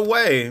found a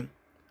way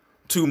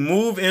to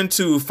move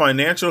into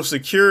financial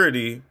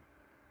security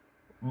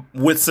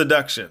with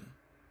seduction,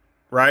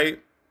 right?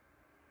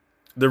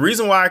 The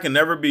reason why I can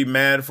never be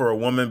mad for a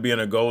woman being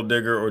a gold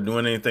digger or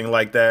doing anything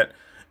like that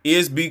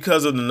is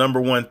because of the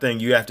number one thing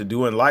you have to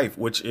do in life,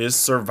 which is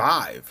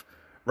survive,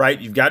 right?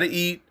 You've got to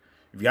eat.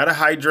 You've got to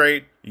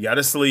hydrate, you got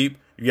to sleep,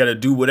 you got to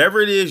do whatever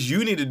it is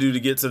you need to do to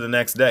get to the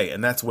next day.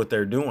 And that's what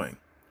they're doing.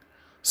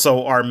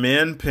 So are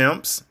men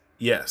pimps?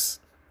 Yes.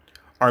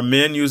 Are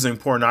men using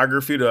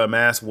pornography to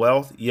amass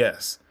wealth?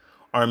 Yes.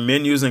 Are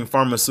men using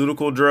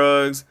pharmaceutical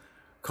drugs,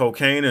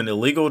 cocaine and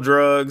illegal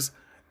drugs,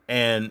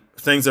 and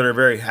things that are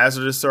very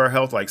hazardous to our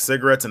health, like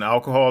cigarettes and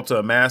alcohol, to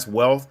amass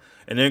wealth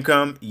and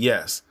income?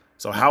 Yes.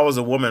 So how is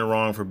a woman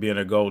wrong for being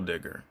a gold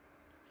digger?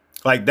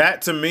 Like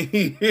that to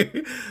me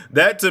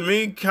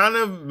kind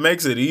of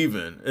makes it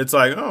even. It's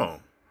like, oh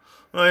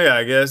yeah,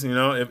 I guess,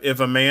 if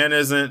a man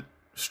isn't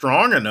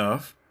strong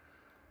enough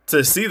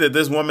to see that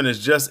this woman is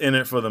just in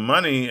it for the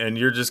money and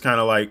you're just kind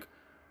of like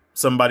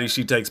somebody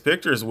she takes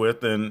pictures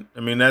with, then I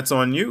mean, that's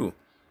on you.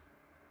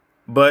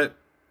 But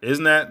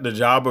isn't that the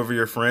job of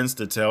your friends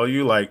to tell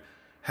you, like,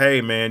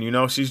 hey man,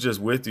 she's just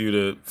with you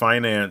to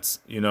finance,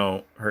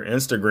 her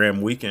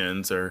Instagram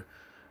weekends or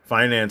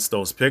finance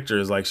those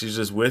pictures. Like she's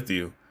just with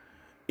you.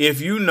 If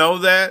you know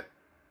that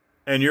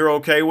and you're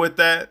okay with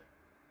that,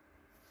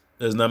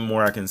 there's nothing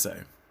more I can say.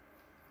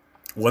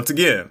 Once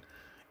again,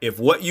 if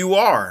what you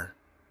are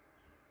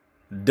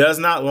does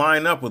not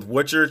line up with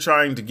what you're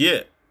trying to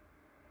get,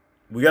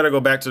 we got to go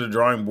back to the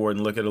drawing board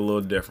and look at it a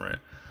little different.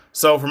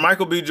 So for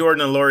Michael B.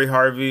 Jordan and Lori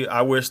Harvey,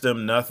 I wish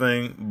them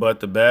nothing but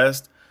the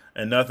best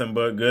and nothing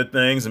but good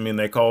things. I mean,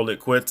 they called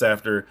it quits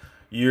after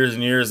years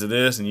and years of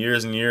this and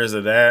years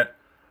of that.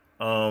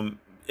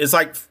 It's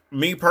like,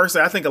 me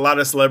personally, I think a lot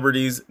of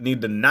celebrities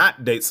need to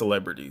not date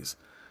celebrities.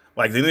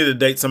 Like they need to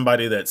date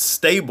somebody that's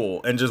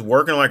stable and just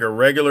working like a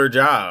regular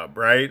job,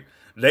 right?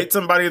 Date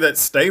somebody that's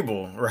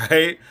stable,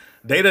 right?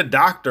 Date a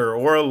doctor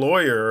or a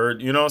lawyer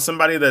or,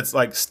 somebody that's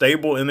like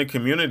stable in the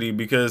community,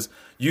 because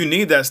you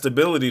need that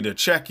stability to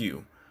check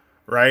you,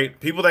 right?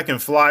 People that can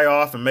fly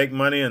off and make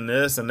money and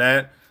this and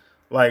that.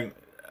 Like,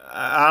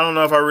 I don't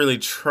know if I really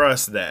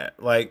trust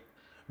that. Like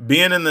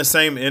being in the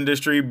same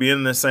industry, being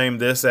in the same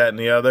this, that, and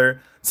the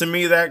other, to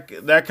me, that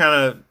kind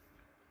of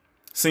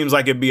seems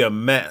like it'd be a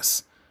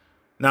mess.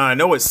 Now, I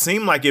know it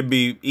seemed like it'd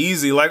be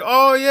easy. Like,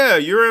 oh, yeah,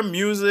 you're in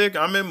music.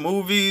 I'm in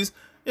movies.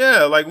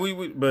 Yeah, like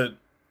but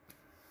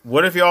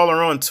what if y'all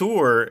are on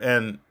tour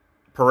and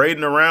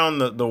parading around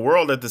the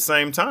world at the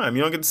same time?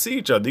 You don't get to see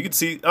each other. You get to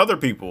see other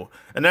people.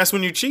 And that's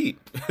when you cheat.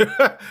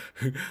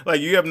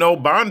 Like you have no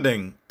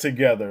bonding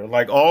together.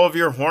 Like all of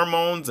your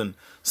hormones and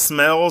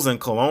smells and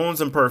colognes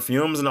and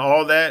perfumes and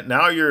all that.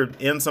 Now you're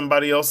in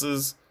somebody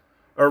else's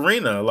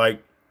arena.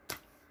 Like,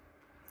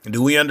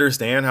 do we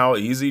understand how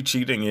easy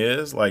cheating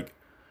is? Like,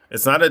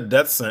 it's not a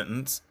death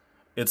sentence.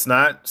 It's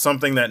not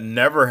something that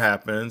never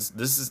happens.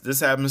 This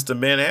happens to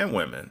men and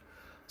women.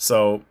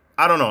 So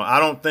I don't know. I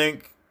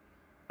don't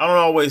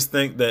always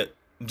think that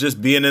just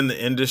being in the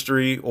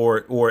industry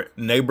or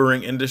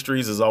neighboring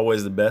industries is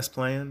always the best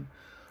plan.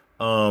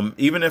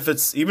 Even if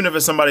it's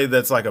somebody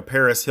that's like a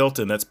Paris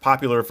Hilton that's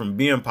popular from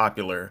being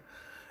popular,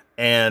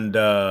 and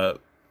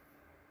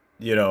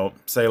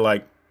say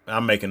like,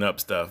 I'm making up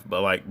stuff,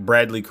 but like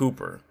Bradley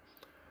Cooper,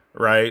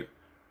 right?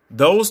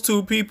 Those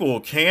two people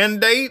can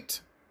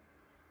date.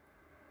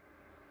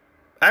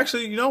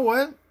 Actually, you know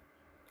what?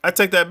 I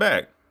take that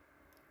back.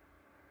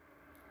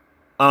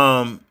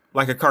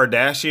 Like a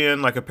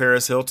Kardashian, like a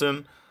Paris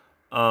Hilton,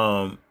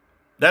 that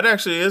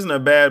actually isn't a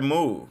bad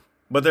move.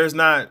 But there's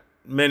not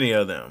many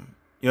of them.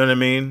 You know what I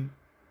mean?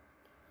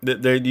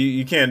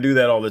 You can't do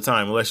that all the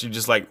time unless you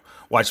just like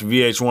watch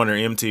VH1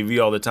 or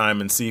MTV all the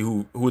time and see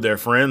who their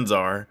friends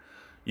are.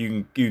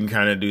 You can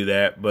kind of do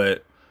that,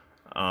 but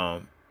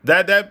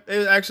that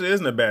it actually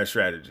isn't a bad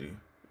strategy.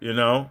 You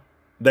know,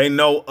 they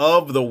know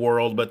of the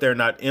world, but they're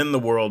not in the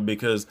world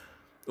because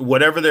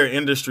whatever their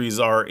industries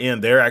are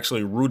in, they're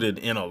actually rooted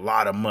in a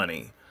lot of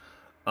money.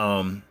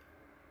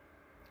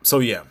 So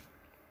yeah,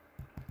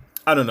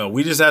 I don't know.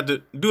 We just have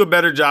to do a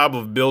better job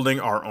of building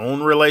our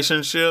own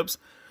relationships.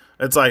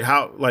 It's like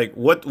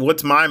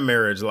what's my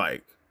marriage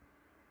like?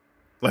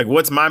 Like,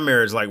 what's my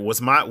marriage like? What's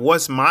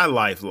my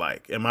life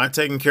like? Am I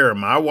taking care of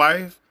my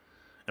wife?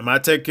 Am I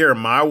taking care of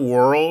my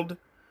world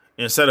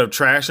instead of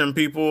trashing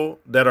people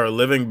that are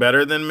living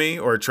better than me,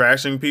 or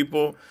trashing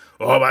people?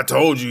 Oh, I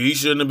told you he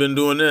shouldn't have been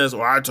doing this.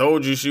 Or I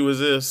told you she was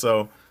this.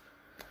 So,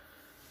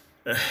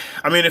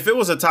 I mean, if it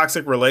was a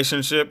toxic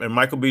relationship and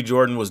Michael B.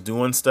 Jordan was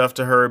doing stuff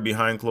to her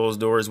behind closed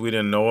doors we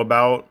didn't know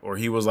about, or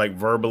he was like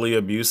verbally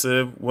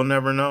abusive, we'll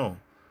never know.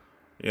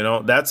 You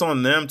know, that's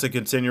on them to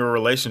continue a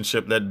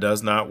relationship that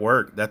does not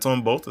work. That's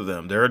on both of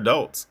them. They're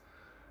adults.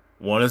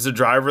 One is the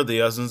driver,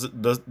 the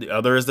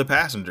other is the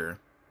passenger.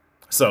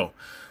 So,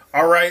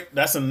 all right,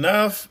 that's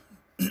enough.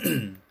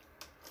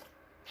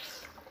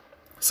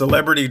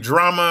 Celebrity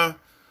drama.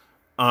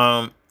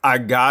 I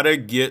gotta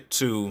get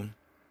to,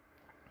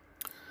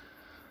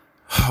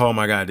 oh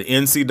my God, the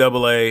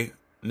NCAA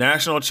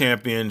National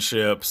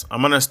Championships.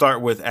 I'm gonna start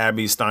with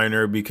Abby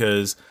Steiner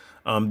because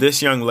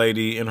this young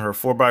lady in her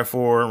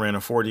 4x4 ran a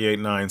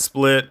 48.9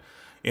 split.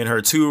 In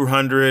her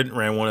 200,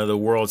 ran one of the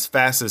world's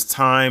fastest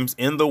times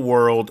in the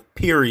world,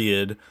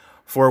 period,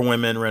 for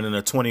women, running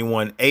a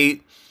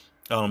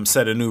 21.8,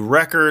 set a new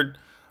record,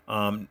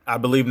 I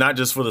believe not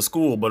just for the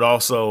school, but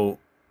also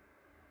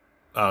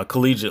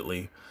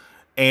collegiately.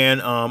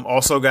 And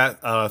also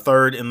got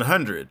third in the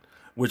 100,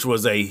 which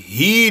was a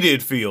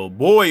heated field.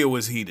 Boy, it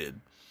was heated.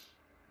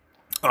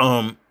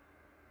 I'm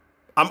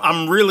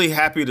really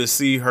happy to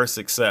see her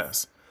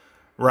success,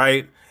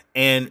 right?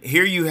 And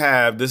here you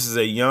have, this is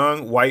a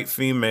young white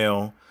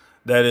female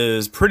that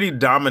is pretty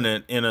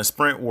dominant in a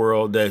sprint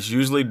world that's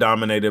usually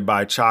dominated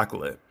by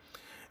chocolate.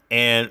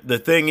 And the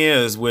thing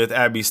is with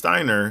Abby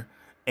Steiner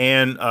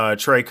and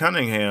Trey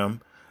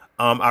Cunningham,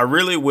 I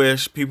really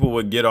wish people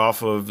would get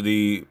off of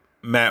the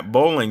Matt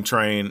Bowling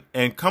train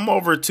and come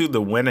over to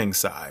the winning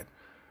side,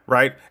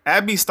 right?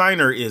 Abby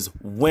Steiner is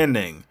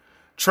winning.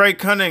 Trey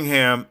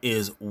Cunningham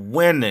is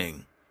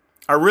winning.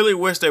 I really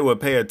wish they would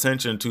pay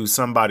attention to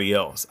somebody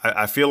else.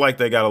 I feel like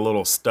they got a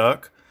little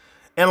stuck.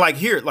 And like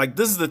here, like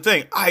this is the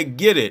thing. I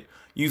get it.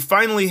 You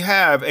finally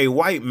have a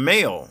white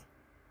male,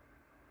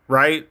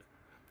 right,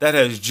 that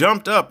has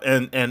jumped up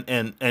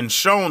and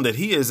shown that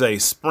he is a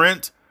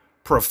sprint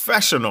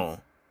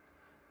professional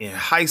in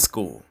high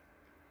school.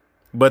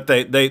 But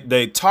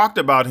they talked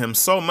about him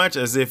so much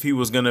as if he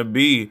was going to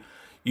be,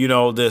 you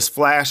know, this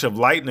flash of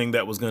lightning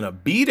that was going to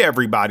beat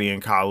everybody in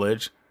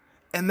college.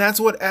 And that's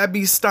what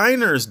Abby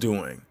Steiner is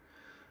doing.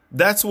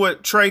 That's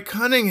what Trey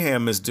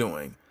Cunningham is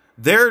doing.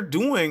 They're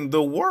doing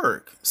the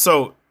work.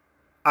 So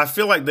I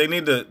feel like they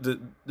need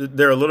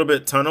they're a little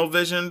bit tunnel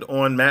visioned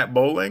on Matt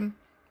Bowling.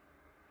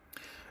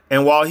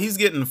 And while he's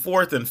getting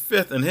fourth and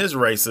fifth in his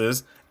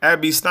races,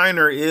 Abby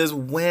Steiner is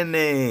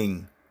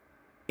winning.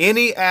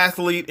 Any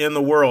athlete in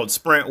the world,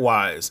 sprint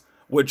wise,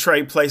 would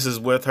trade places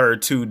with her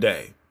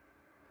today.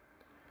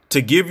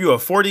 To give you a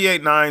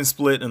 48.9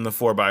 split in the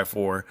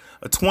 4x4,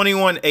 a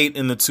 21.8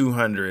 in the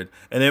 200,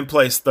 and then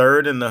place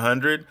third in the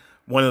 100,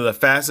 one of the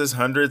fastest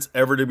hundreds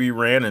ever to be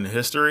ran in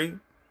history.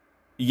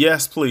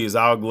 Yes, please,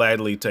 I'll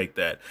gladly take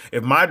that.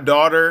 If my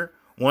daughter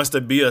wants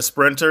to be a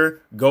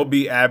sprinter, go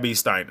be Abby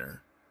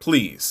Steiner.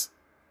 Please.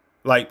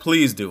 Like,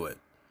 please do it.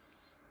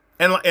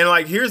 And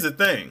like, here's the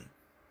thing.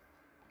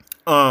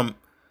 The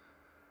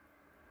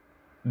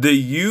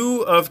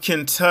U of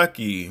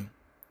Kentucky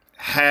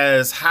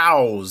has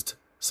housed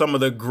some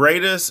of the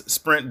greatest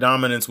sprint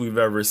dominance we've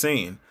ever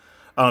seen.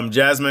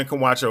 Jasmine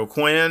Camacho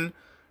Quinn,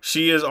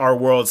 she is our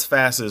world's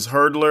fastest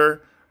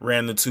hurdler,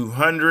 ran the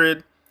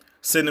 200.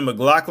 Sydney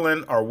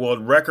McLaughlin, our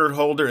world record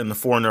holder in the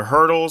 400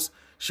 hurdles.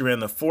 She ran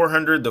the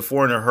 400, the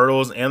 400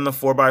 hurdles, and the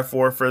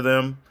 4x4 for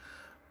them.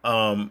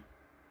 And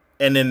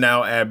then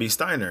now Abby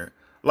Steiner.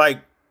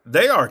 Like,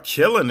 they are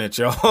killing it,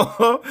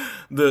 y'all.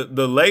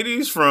 The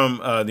ladies from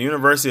the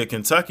University of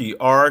Kentucky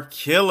are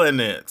killing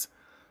it.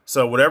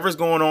 So whatever's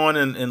going on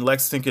in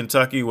Lexington,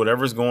 Kentucky,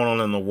 whatever's going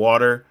on in the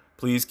water,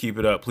 please keep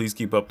it up. Please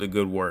keep up the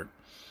good work.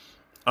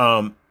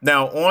 Now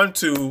on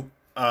to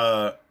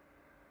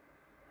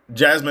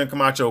Jasmine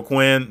Camacho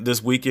Quinn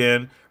this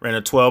weekend, ran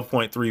a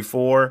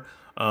 12.34.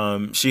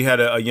 She had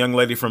a young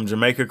lady from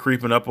Jamaica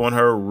creeping up on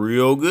her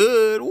real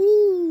good.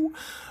 Woo!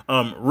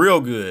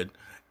 Real good.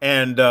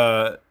 And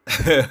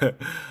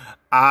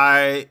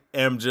I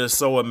am just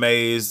so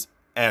amazed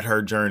at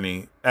her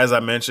journey. As I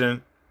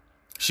mentioned,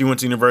 she went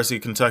to University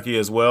of Kentucky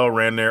as well,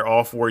 ran there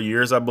all 4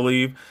 years, I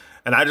believe.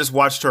 And I just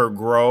watched her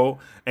grow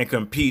and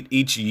compete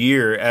each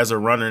year as a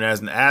runner and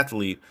as an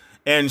athlete.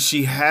 And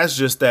she has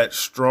just that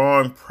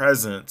strong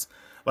presence.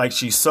 Like,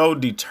 she's so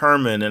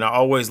determined, and I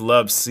always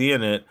loved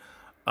seeing it.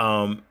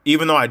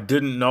 Even though I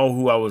didn't know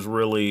who I was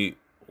really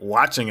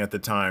watching at the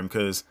time,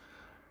 because,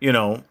 you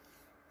know,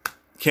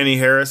 Kenny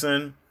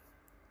Harrison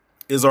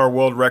is our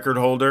world record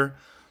holder,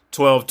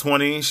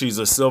 12:20. She's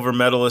a silver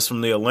medalist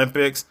from the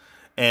Olympics,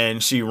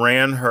 and she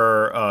ran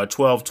her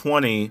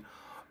 12:20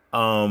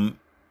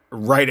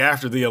 right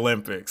after the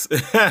Olympics.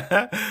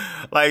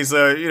 Like,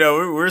 so, you know,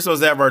 we were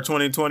supposed to have our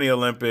 2020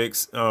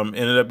 Olympics,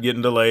 ended up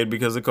getting delayed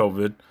because of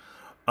COVID.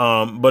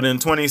 But in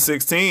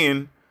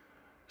 2016,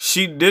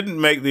 she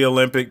didn't make the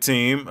Olympic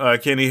team,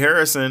 Kenny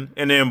Harrison,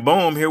 and then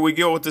boom, here we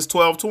go with this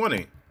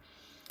 12:20.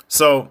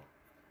 So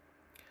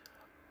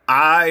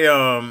I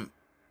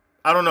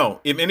don't know.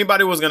 If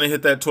anybody was going to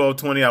hit that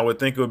 12:20, I would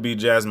think it would be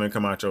Jasmine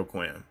Camacho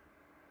Quinn.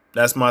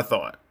 That's my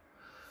thought.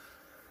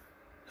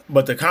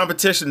 But the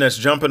competition that's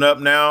jumping up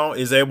now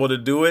is able to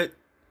do it,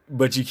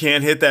 but you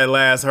can't hit that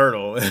last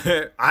hurdle.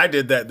 I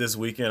did that this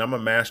weekend. I'm a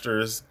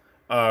Masters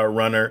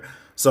runner.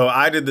 So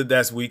I did that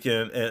this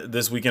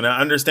weekend. I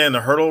understand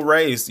the hurdle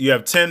race. You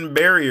have 10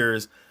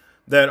 barriers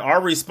that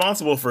are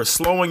responsible for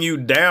slowing you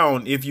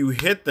down if you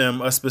hit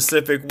them a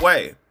specific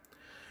way.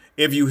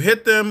 If you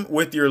hit them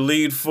with your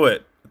lead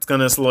foot, it's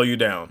going to slow you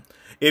down.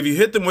 If you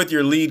hit them with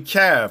your lead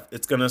calf,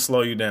 it's going to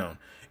slow you down.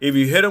 If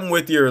you hit them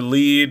with your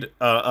lead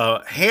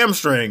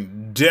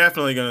hamstring,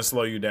 definitely going to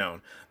slow you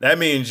down. That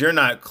means you're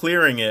not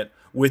clearing it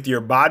with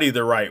your body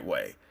the right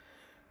way.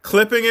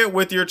 Clipping it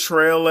with your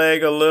trail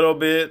leg a little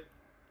bit,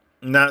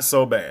 not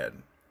so bad.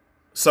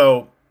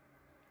 So,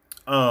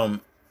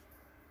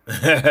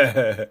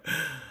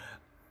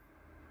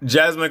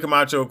 Jasmine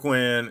Camacho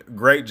Quinn,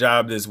 great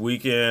job this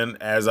weekend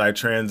as I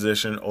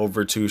transition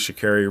over to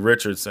Sha'Carri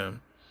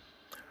Richardson.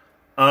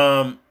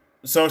 So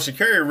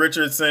Sha'Carri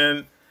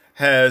Richardson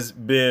has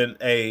been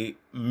a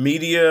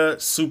media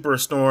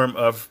superstorm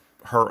of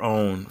her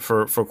own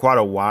for quite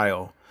a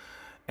while.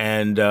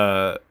 And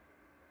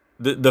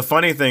the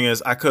funny thing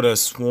is, I could have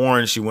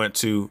sworn she went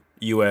to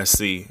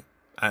USC.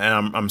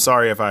 And I'm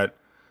sorry if I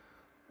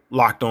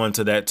locked on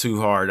to that too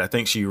hard. I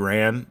think she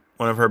ran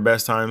one of her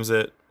best times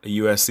at a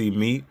USC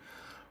meet.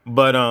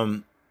 But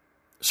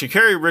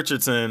Sha'Carri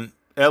Richardson,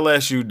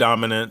 LSU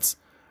dominance,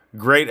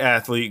 great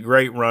athlete,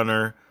 great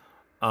runner.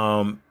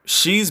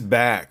 She's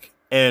back.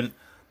 And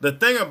the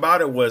thing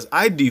about it was,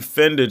 I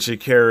defended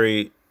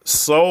Sha'Carri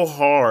so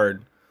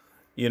hard,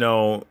 you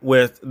know,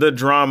 with the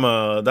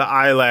drama, the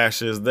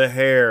eyelashes, the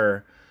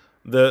hair,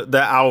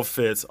 the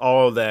outfits,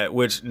 all of that,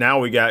 which now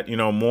we got, you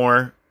know,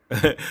 more.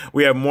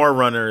 We have more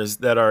runners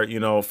that are, you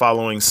know,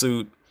 following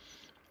suit,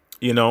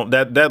 you know,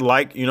 that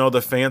like, you know,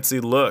 the fancy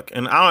look.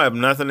 And I don't have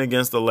nothing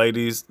against the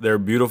ladies. They're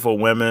beautiful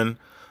women.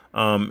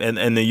 And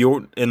in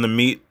the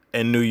meet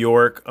in New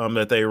York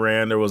that they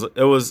ran, it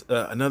was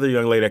another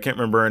young lady, I can't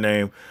remember her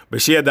name,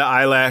 but she had the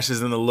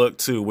eyelashes and the look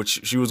too,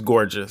 which she was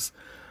gorgeous.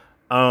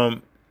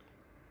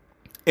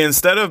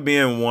 Instead of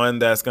being one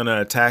that's going to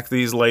attack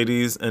these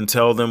ladies and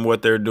tell them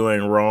what they're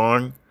doing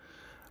wrong,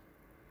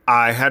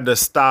 I had to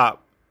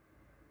stop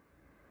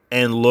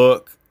and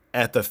look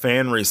at the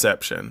fan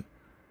reception,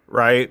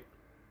 right?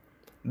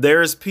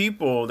 There's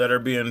people that are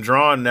being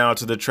drawn now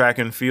to the track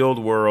and field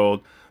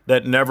world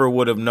that never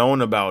would have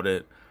known about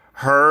it.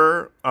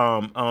 Her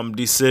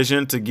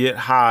decision to get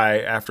high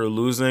after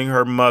losing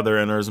her mother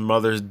and her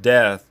mother's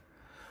death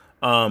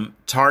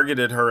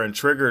targeted her and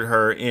triggered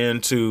her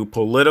into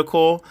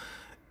political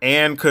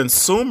and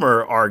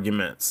consumer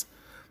arguments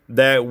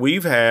that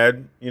we've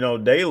had, you know,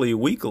 daily,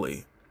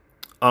 weekly.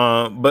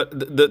 But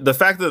the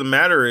fact of the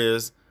matter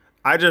is,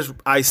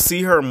 I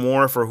see her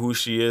more for who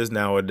she is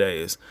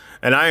nowadays.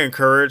 And I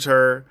encourage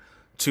her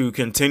to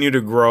continue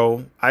to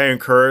grow. I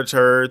encourage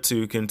her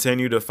to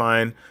continue to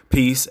find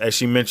peace, as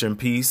she mentioned,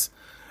 peace.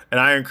 And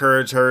I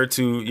encourage her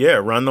to,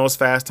 run those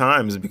fast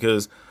times,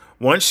 because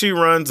once she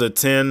runs a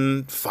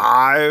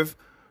 10:5,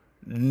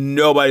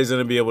 nobody's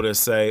going to be able to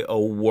say a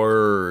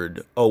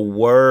word,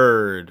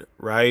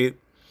 right?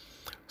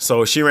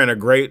 So she ran a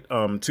great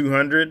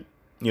 200,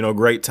 you know,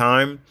 great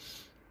time.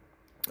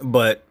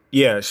 But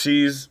yeah,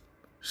 she's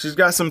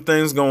got some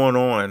things going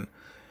on.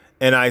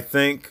 And I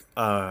think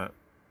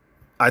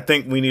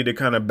we need to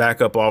kind of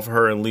back up off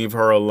her and leave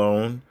her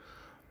alone.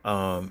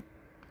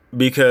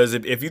 Because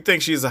if you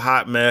think she's a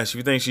hot mess, if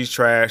you think she's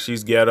trash,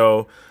 she's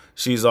ghetto,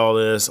 she's all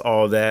this,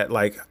 all that,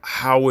 like,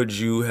 how would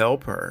you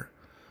help her?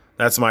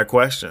 That's my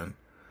question.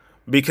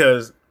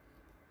 Because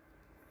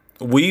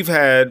we've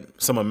had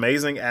some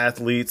amazing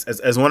athletes,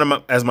 as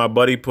my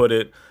buddy put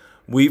it,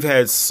 we've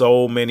had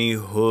so many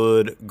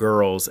hood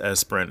girls as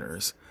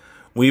sprinters.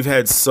 We've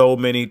had so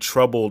many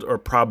troubled or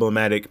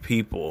problematic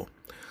people.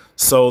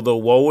 So the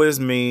woe is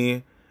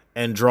me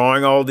and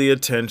drawing all the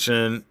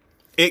attention,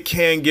 it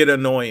can get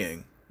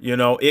annoying. You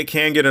know, it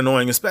can get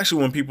annoying,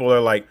 especially when people are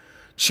like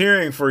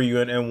cheering for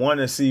you and want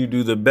to see you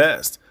do the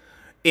best.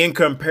 In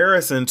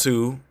comparison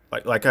to,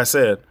 like I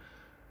said,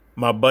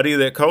 my buddy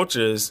that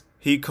coaches,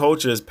 he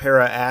coaches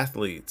para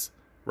athletes,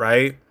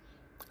 right?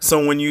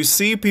 So when you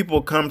see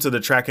people come to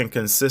the track and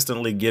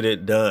consistently get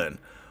it done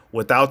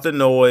without the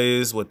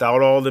noise,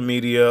 without all the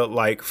media,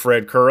 like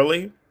Fred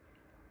Curley,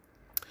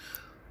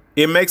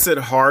 it makes it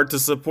hard to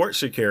support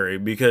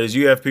Sha'Carri because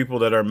you have people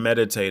that are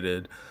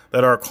meditated,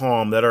 that are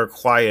calm, that are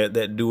quiet,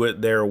 that do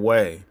it their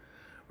way.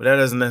 But that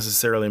doesn't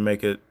necessarily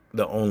make it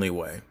the only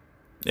way.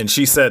 And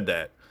she said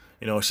that.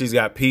 You know, she's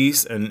got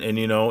peace. And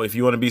you know, if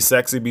you want to be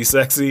sexy, be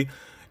sexy.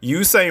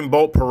 Usain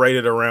Bolt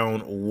paraded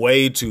around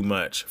way too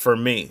much for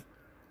me.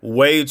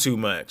 Way too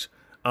much.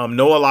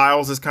 Noah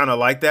Lyles is kind of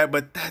like that,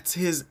 but that's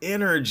his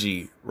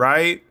energy,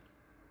 right?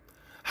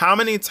 How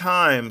many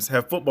times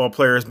have football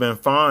players been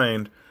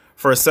fined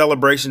for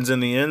celebrations in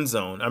the end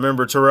zone? I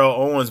remember Terrell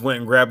Owens went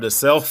and grabbed a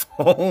cell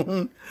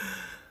phone.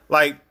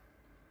 Like,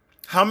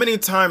 how many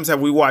times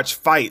have we watched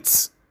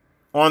fights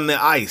on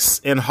the ice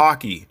in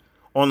hockey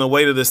on the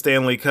way to the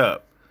Stanley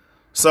Cup?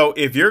 So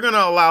if you're going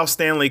to allow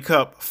Stanley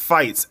Cup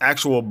fights,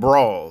 actual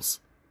brawls,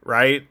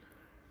 right?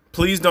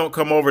 Please don't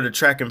come over to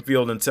track and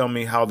field and tell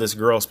me how this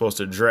girl's supposed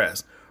to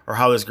dress or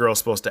how this girl's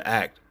supposed to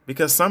act,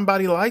 because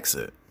somebody likes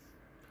it.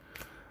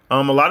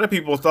 A lot of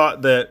people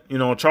thought that, you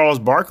know, Charles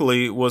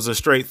Barkley was a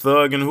straight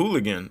thug and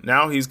hooligan.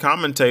 Now he's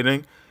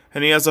commentating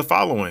and he has a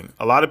following.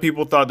 A lot of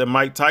people thought that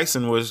Mike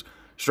Tyson was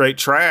straight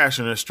trash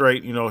and a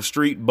straight, you know,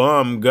 street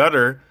bum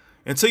gutter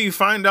until you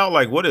find out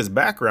like what his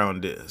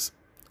background is.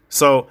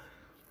 So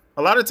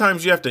a lot of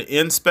times you have to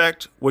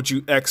inspect what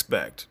you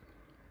expect.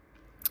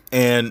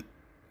 And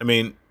I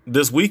mean,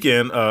 this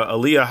weekend,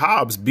 Aaliyah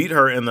Hobbs beat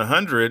her in the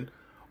 100.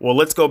 Well,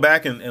 let's go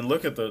back and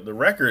look at the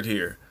record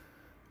here.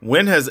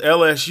 When has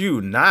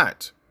LSU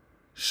not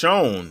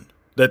shown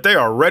that they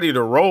are ready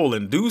to roll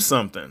and do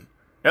something?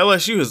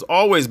 LSU has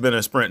always been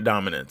a sprint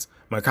dominance.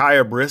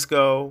 Micaiah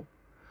Briscoe,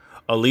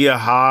 Aaliyah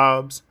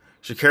Hobbs,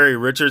 Sha'Carri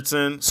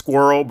Richardson,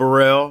 Squirrel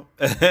Burrell,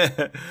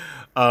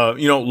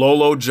 you know,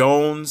 Lolo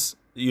Jones,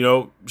 you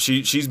know,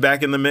 she's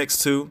back in the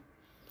mix too.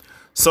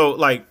 So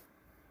like,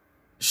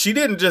 she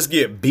didn't just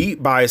get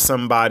beat by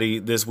somebody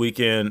this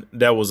weekend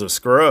that was a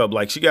scrub.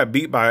 Like, she got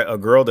beat by a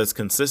girl that's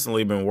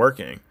consistently been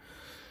working.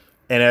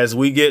 And as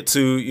we get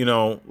to, you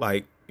know,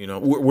 like, you know,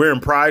 we're in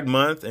Pride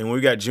Month and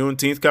we got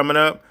Juneteenth coming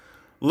up.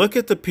 Look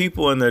at the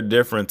people and their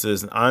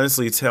differences and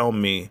honestly tell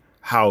me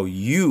how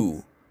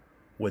you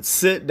would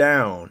sit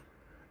down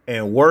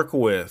and work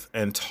with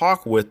and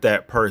talk with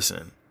that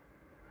person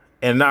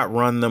and not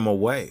run them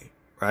away,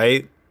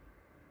 right?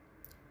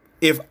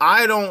 If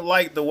I don't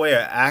like the way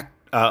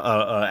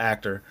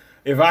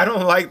if I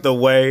don't like the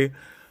way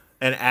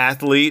an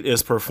athlete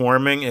is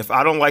performing, if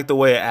I don't like the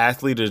way an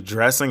athlete is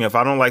dressing, if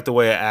I don't like the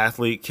way an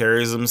athlete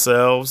carries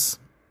themselves,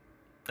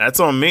 that's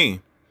on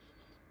me.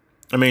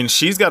 I mean,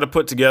 she's got to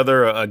put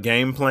together a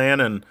game plan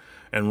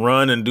and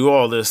run and do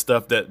all this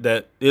stuff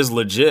that is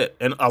legit.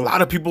 And a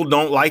lot of people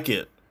don't like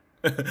it.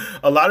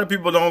 A lot of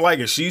people don't like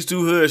it. She's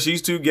too hood.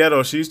 She's too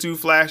ghetto. She's too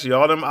flashy.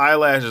 All them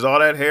eyelashes, all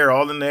that hair,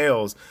 all the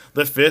nails,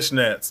 the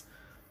fishnets.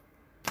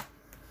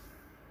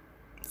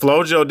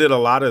 FloJo did a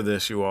lot of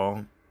this, you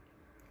all.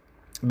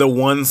 The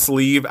one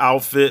sleeve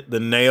outfit, the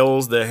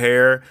nails, the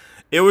hair.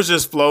 It was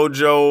just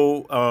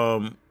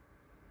FloJo.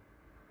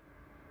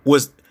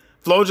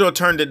 FloJo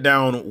turned it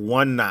down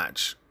one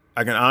notch.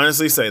 I can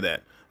honestly say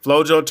that.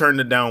 FloJo turned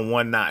it down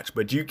one notch.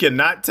 But you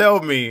cannot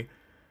tell me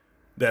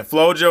that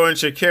FloJo and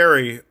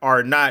Sha'Carri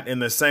are not in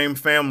the same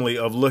family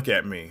of look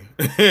at me.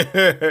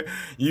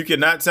 You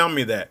cannot tell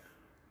me that.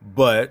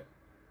 But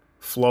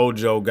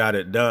FloJo got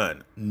it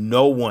done.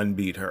 No one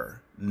beat her.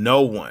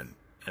 No one.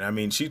 And I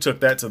mean, she took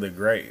that to the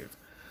grave.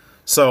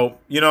 So,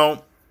 you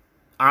know,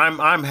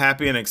 I'm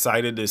happy and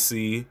excited to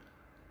see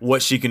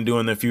what she can do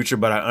in the future.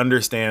 But I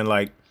understand,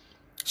 like,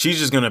 she's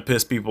just going to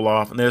piss people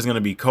off. And there's going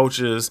to be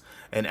coaches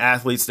and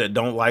athletes that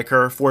don't like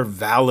her for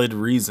valid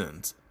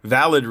reasons.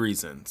 Valid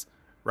reasons,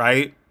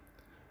 right?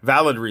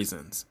 Valid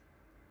reasons.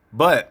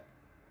 But,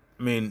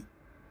 I mean,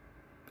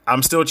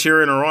 I'm still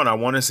cheering her on. I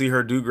want to see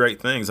her do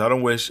great things. I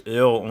don't wish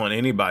ill on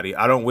anybody.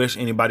 I don't wish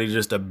anybody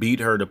just to beat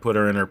her to put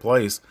her in her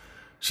place.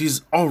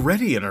 She's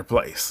already in her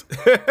place.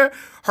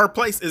 Her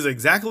place is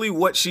exactly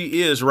what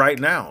she is right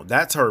now.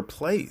 That's her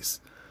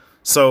place.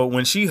 So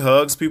when she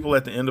hugs people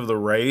at the end of the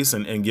race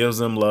and gives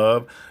them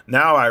love,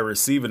 now I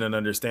receive it and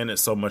understand it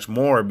so much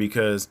more,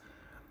 because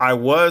I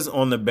was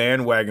on the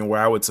bandwagon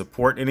where I would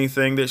support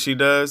anything that she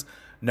does.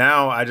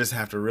 Now I just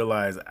have to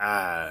realize,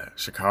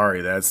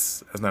 Sha'Carri,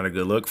 that's not a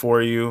good look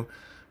for you.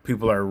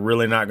 People are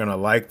really not going to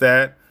like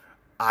that.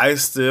 I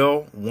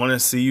still want to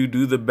see you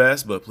do the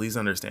best, but please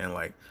understand,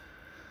 like,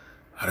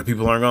 a lot of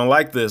people aren't going to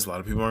like this. A lot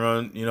of people are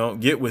going to, you know,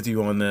 get with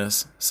you on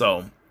this.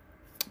 So,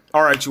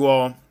 all right, you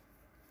all.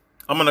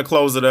 I'm going to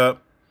close it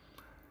up.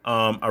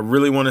 I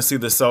really want to see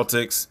the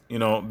Celtics, you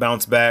know,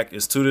 bounce back.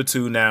 It's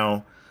 2-2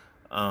 now.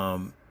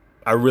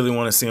 I really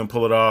want to see them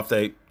pull it off.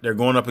 They're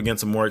going up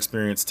against a more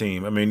experienced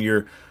team. I mean,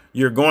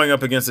 you're going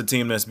up against a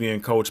team that's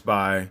being coached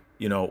by,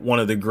 one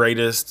of the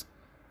greatest,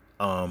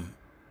 one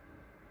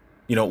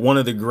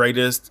of the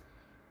greatest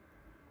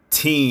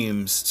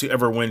teams to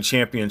ever win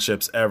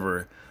championships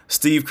ever.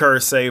 Steve Kerr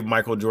saved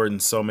Michael Jordan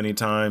so many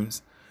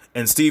times,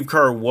 and Steve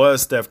Kerr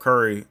was Steph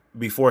Curry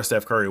before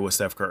Steph Curry was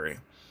Steph Curry.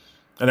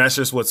 And that's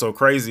just what's so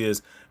crazy is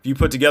if you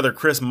put together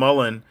Chris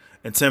Mullin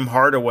and Tim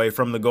Hardaway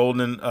from the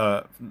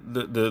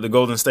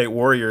Golden State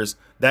Warriors,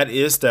 that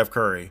is Steph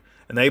Curry.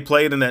 And they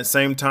played in that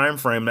same time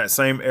frame, that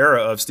same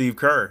era of Steve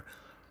Kerr.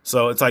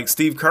 So it's like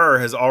Steve Kerr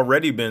has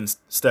already been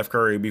Steph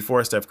Curry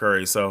before Steph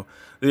Curry. So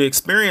the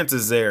experience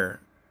is there.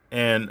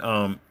 And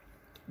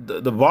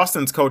the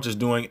Boston's coach is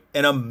doing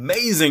an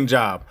amazing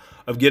job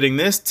of getting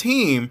this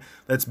team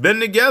that's been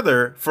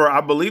together for,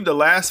 I believe, the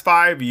last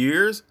 5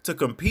 years to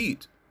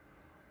compete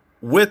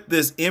with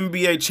this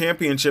NBA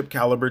championship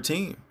caliber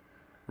team,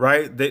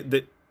 right?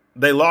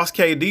 They lost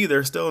KD.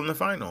 They're still in the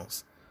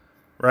finals,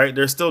 right?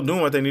 They're still doing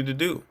what they need to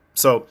do.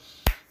 So,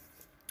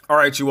 all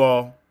right, you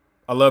all.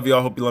 I love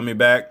y'all. Hope you love me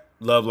back.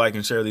 Love, like,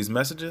 and share these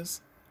messages.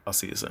 I'll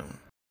see you soon.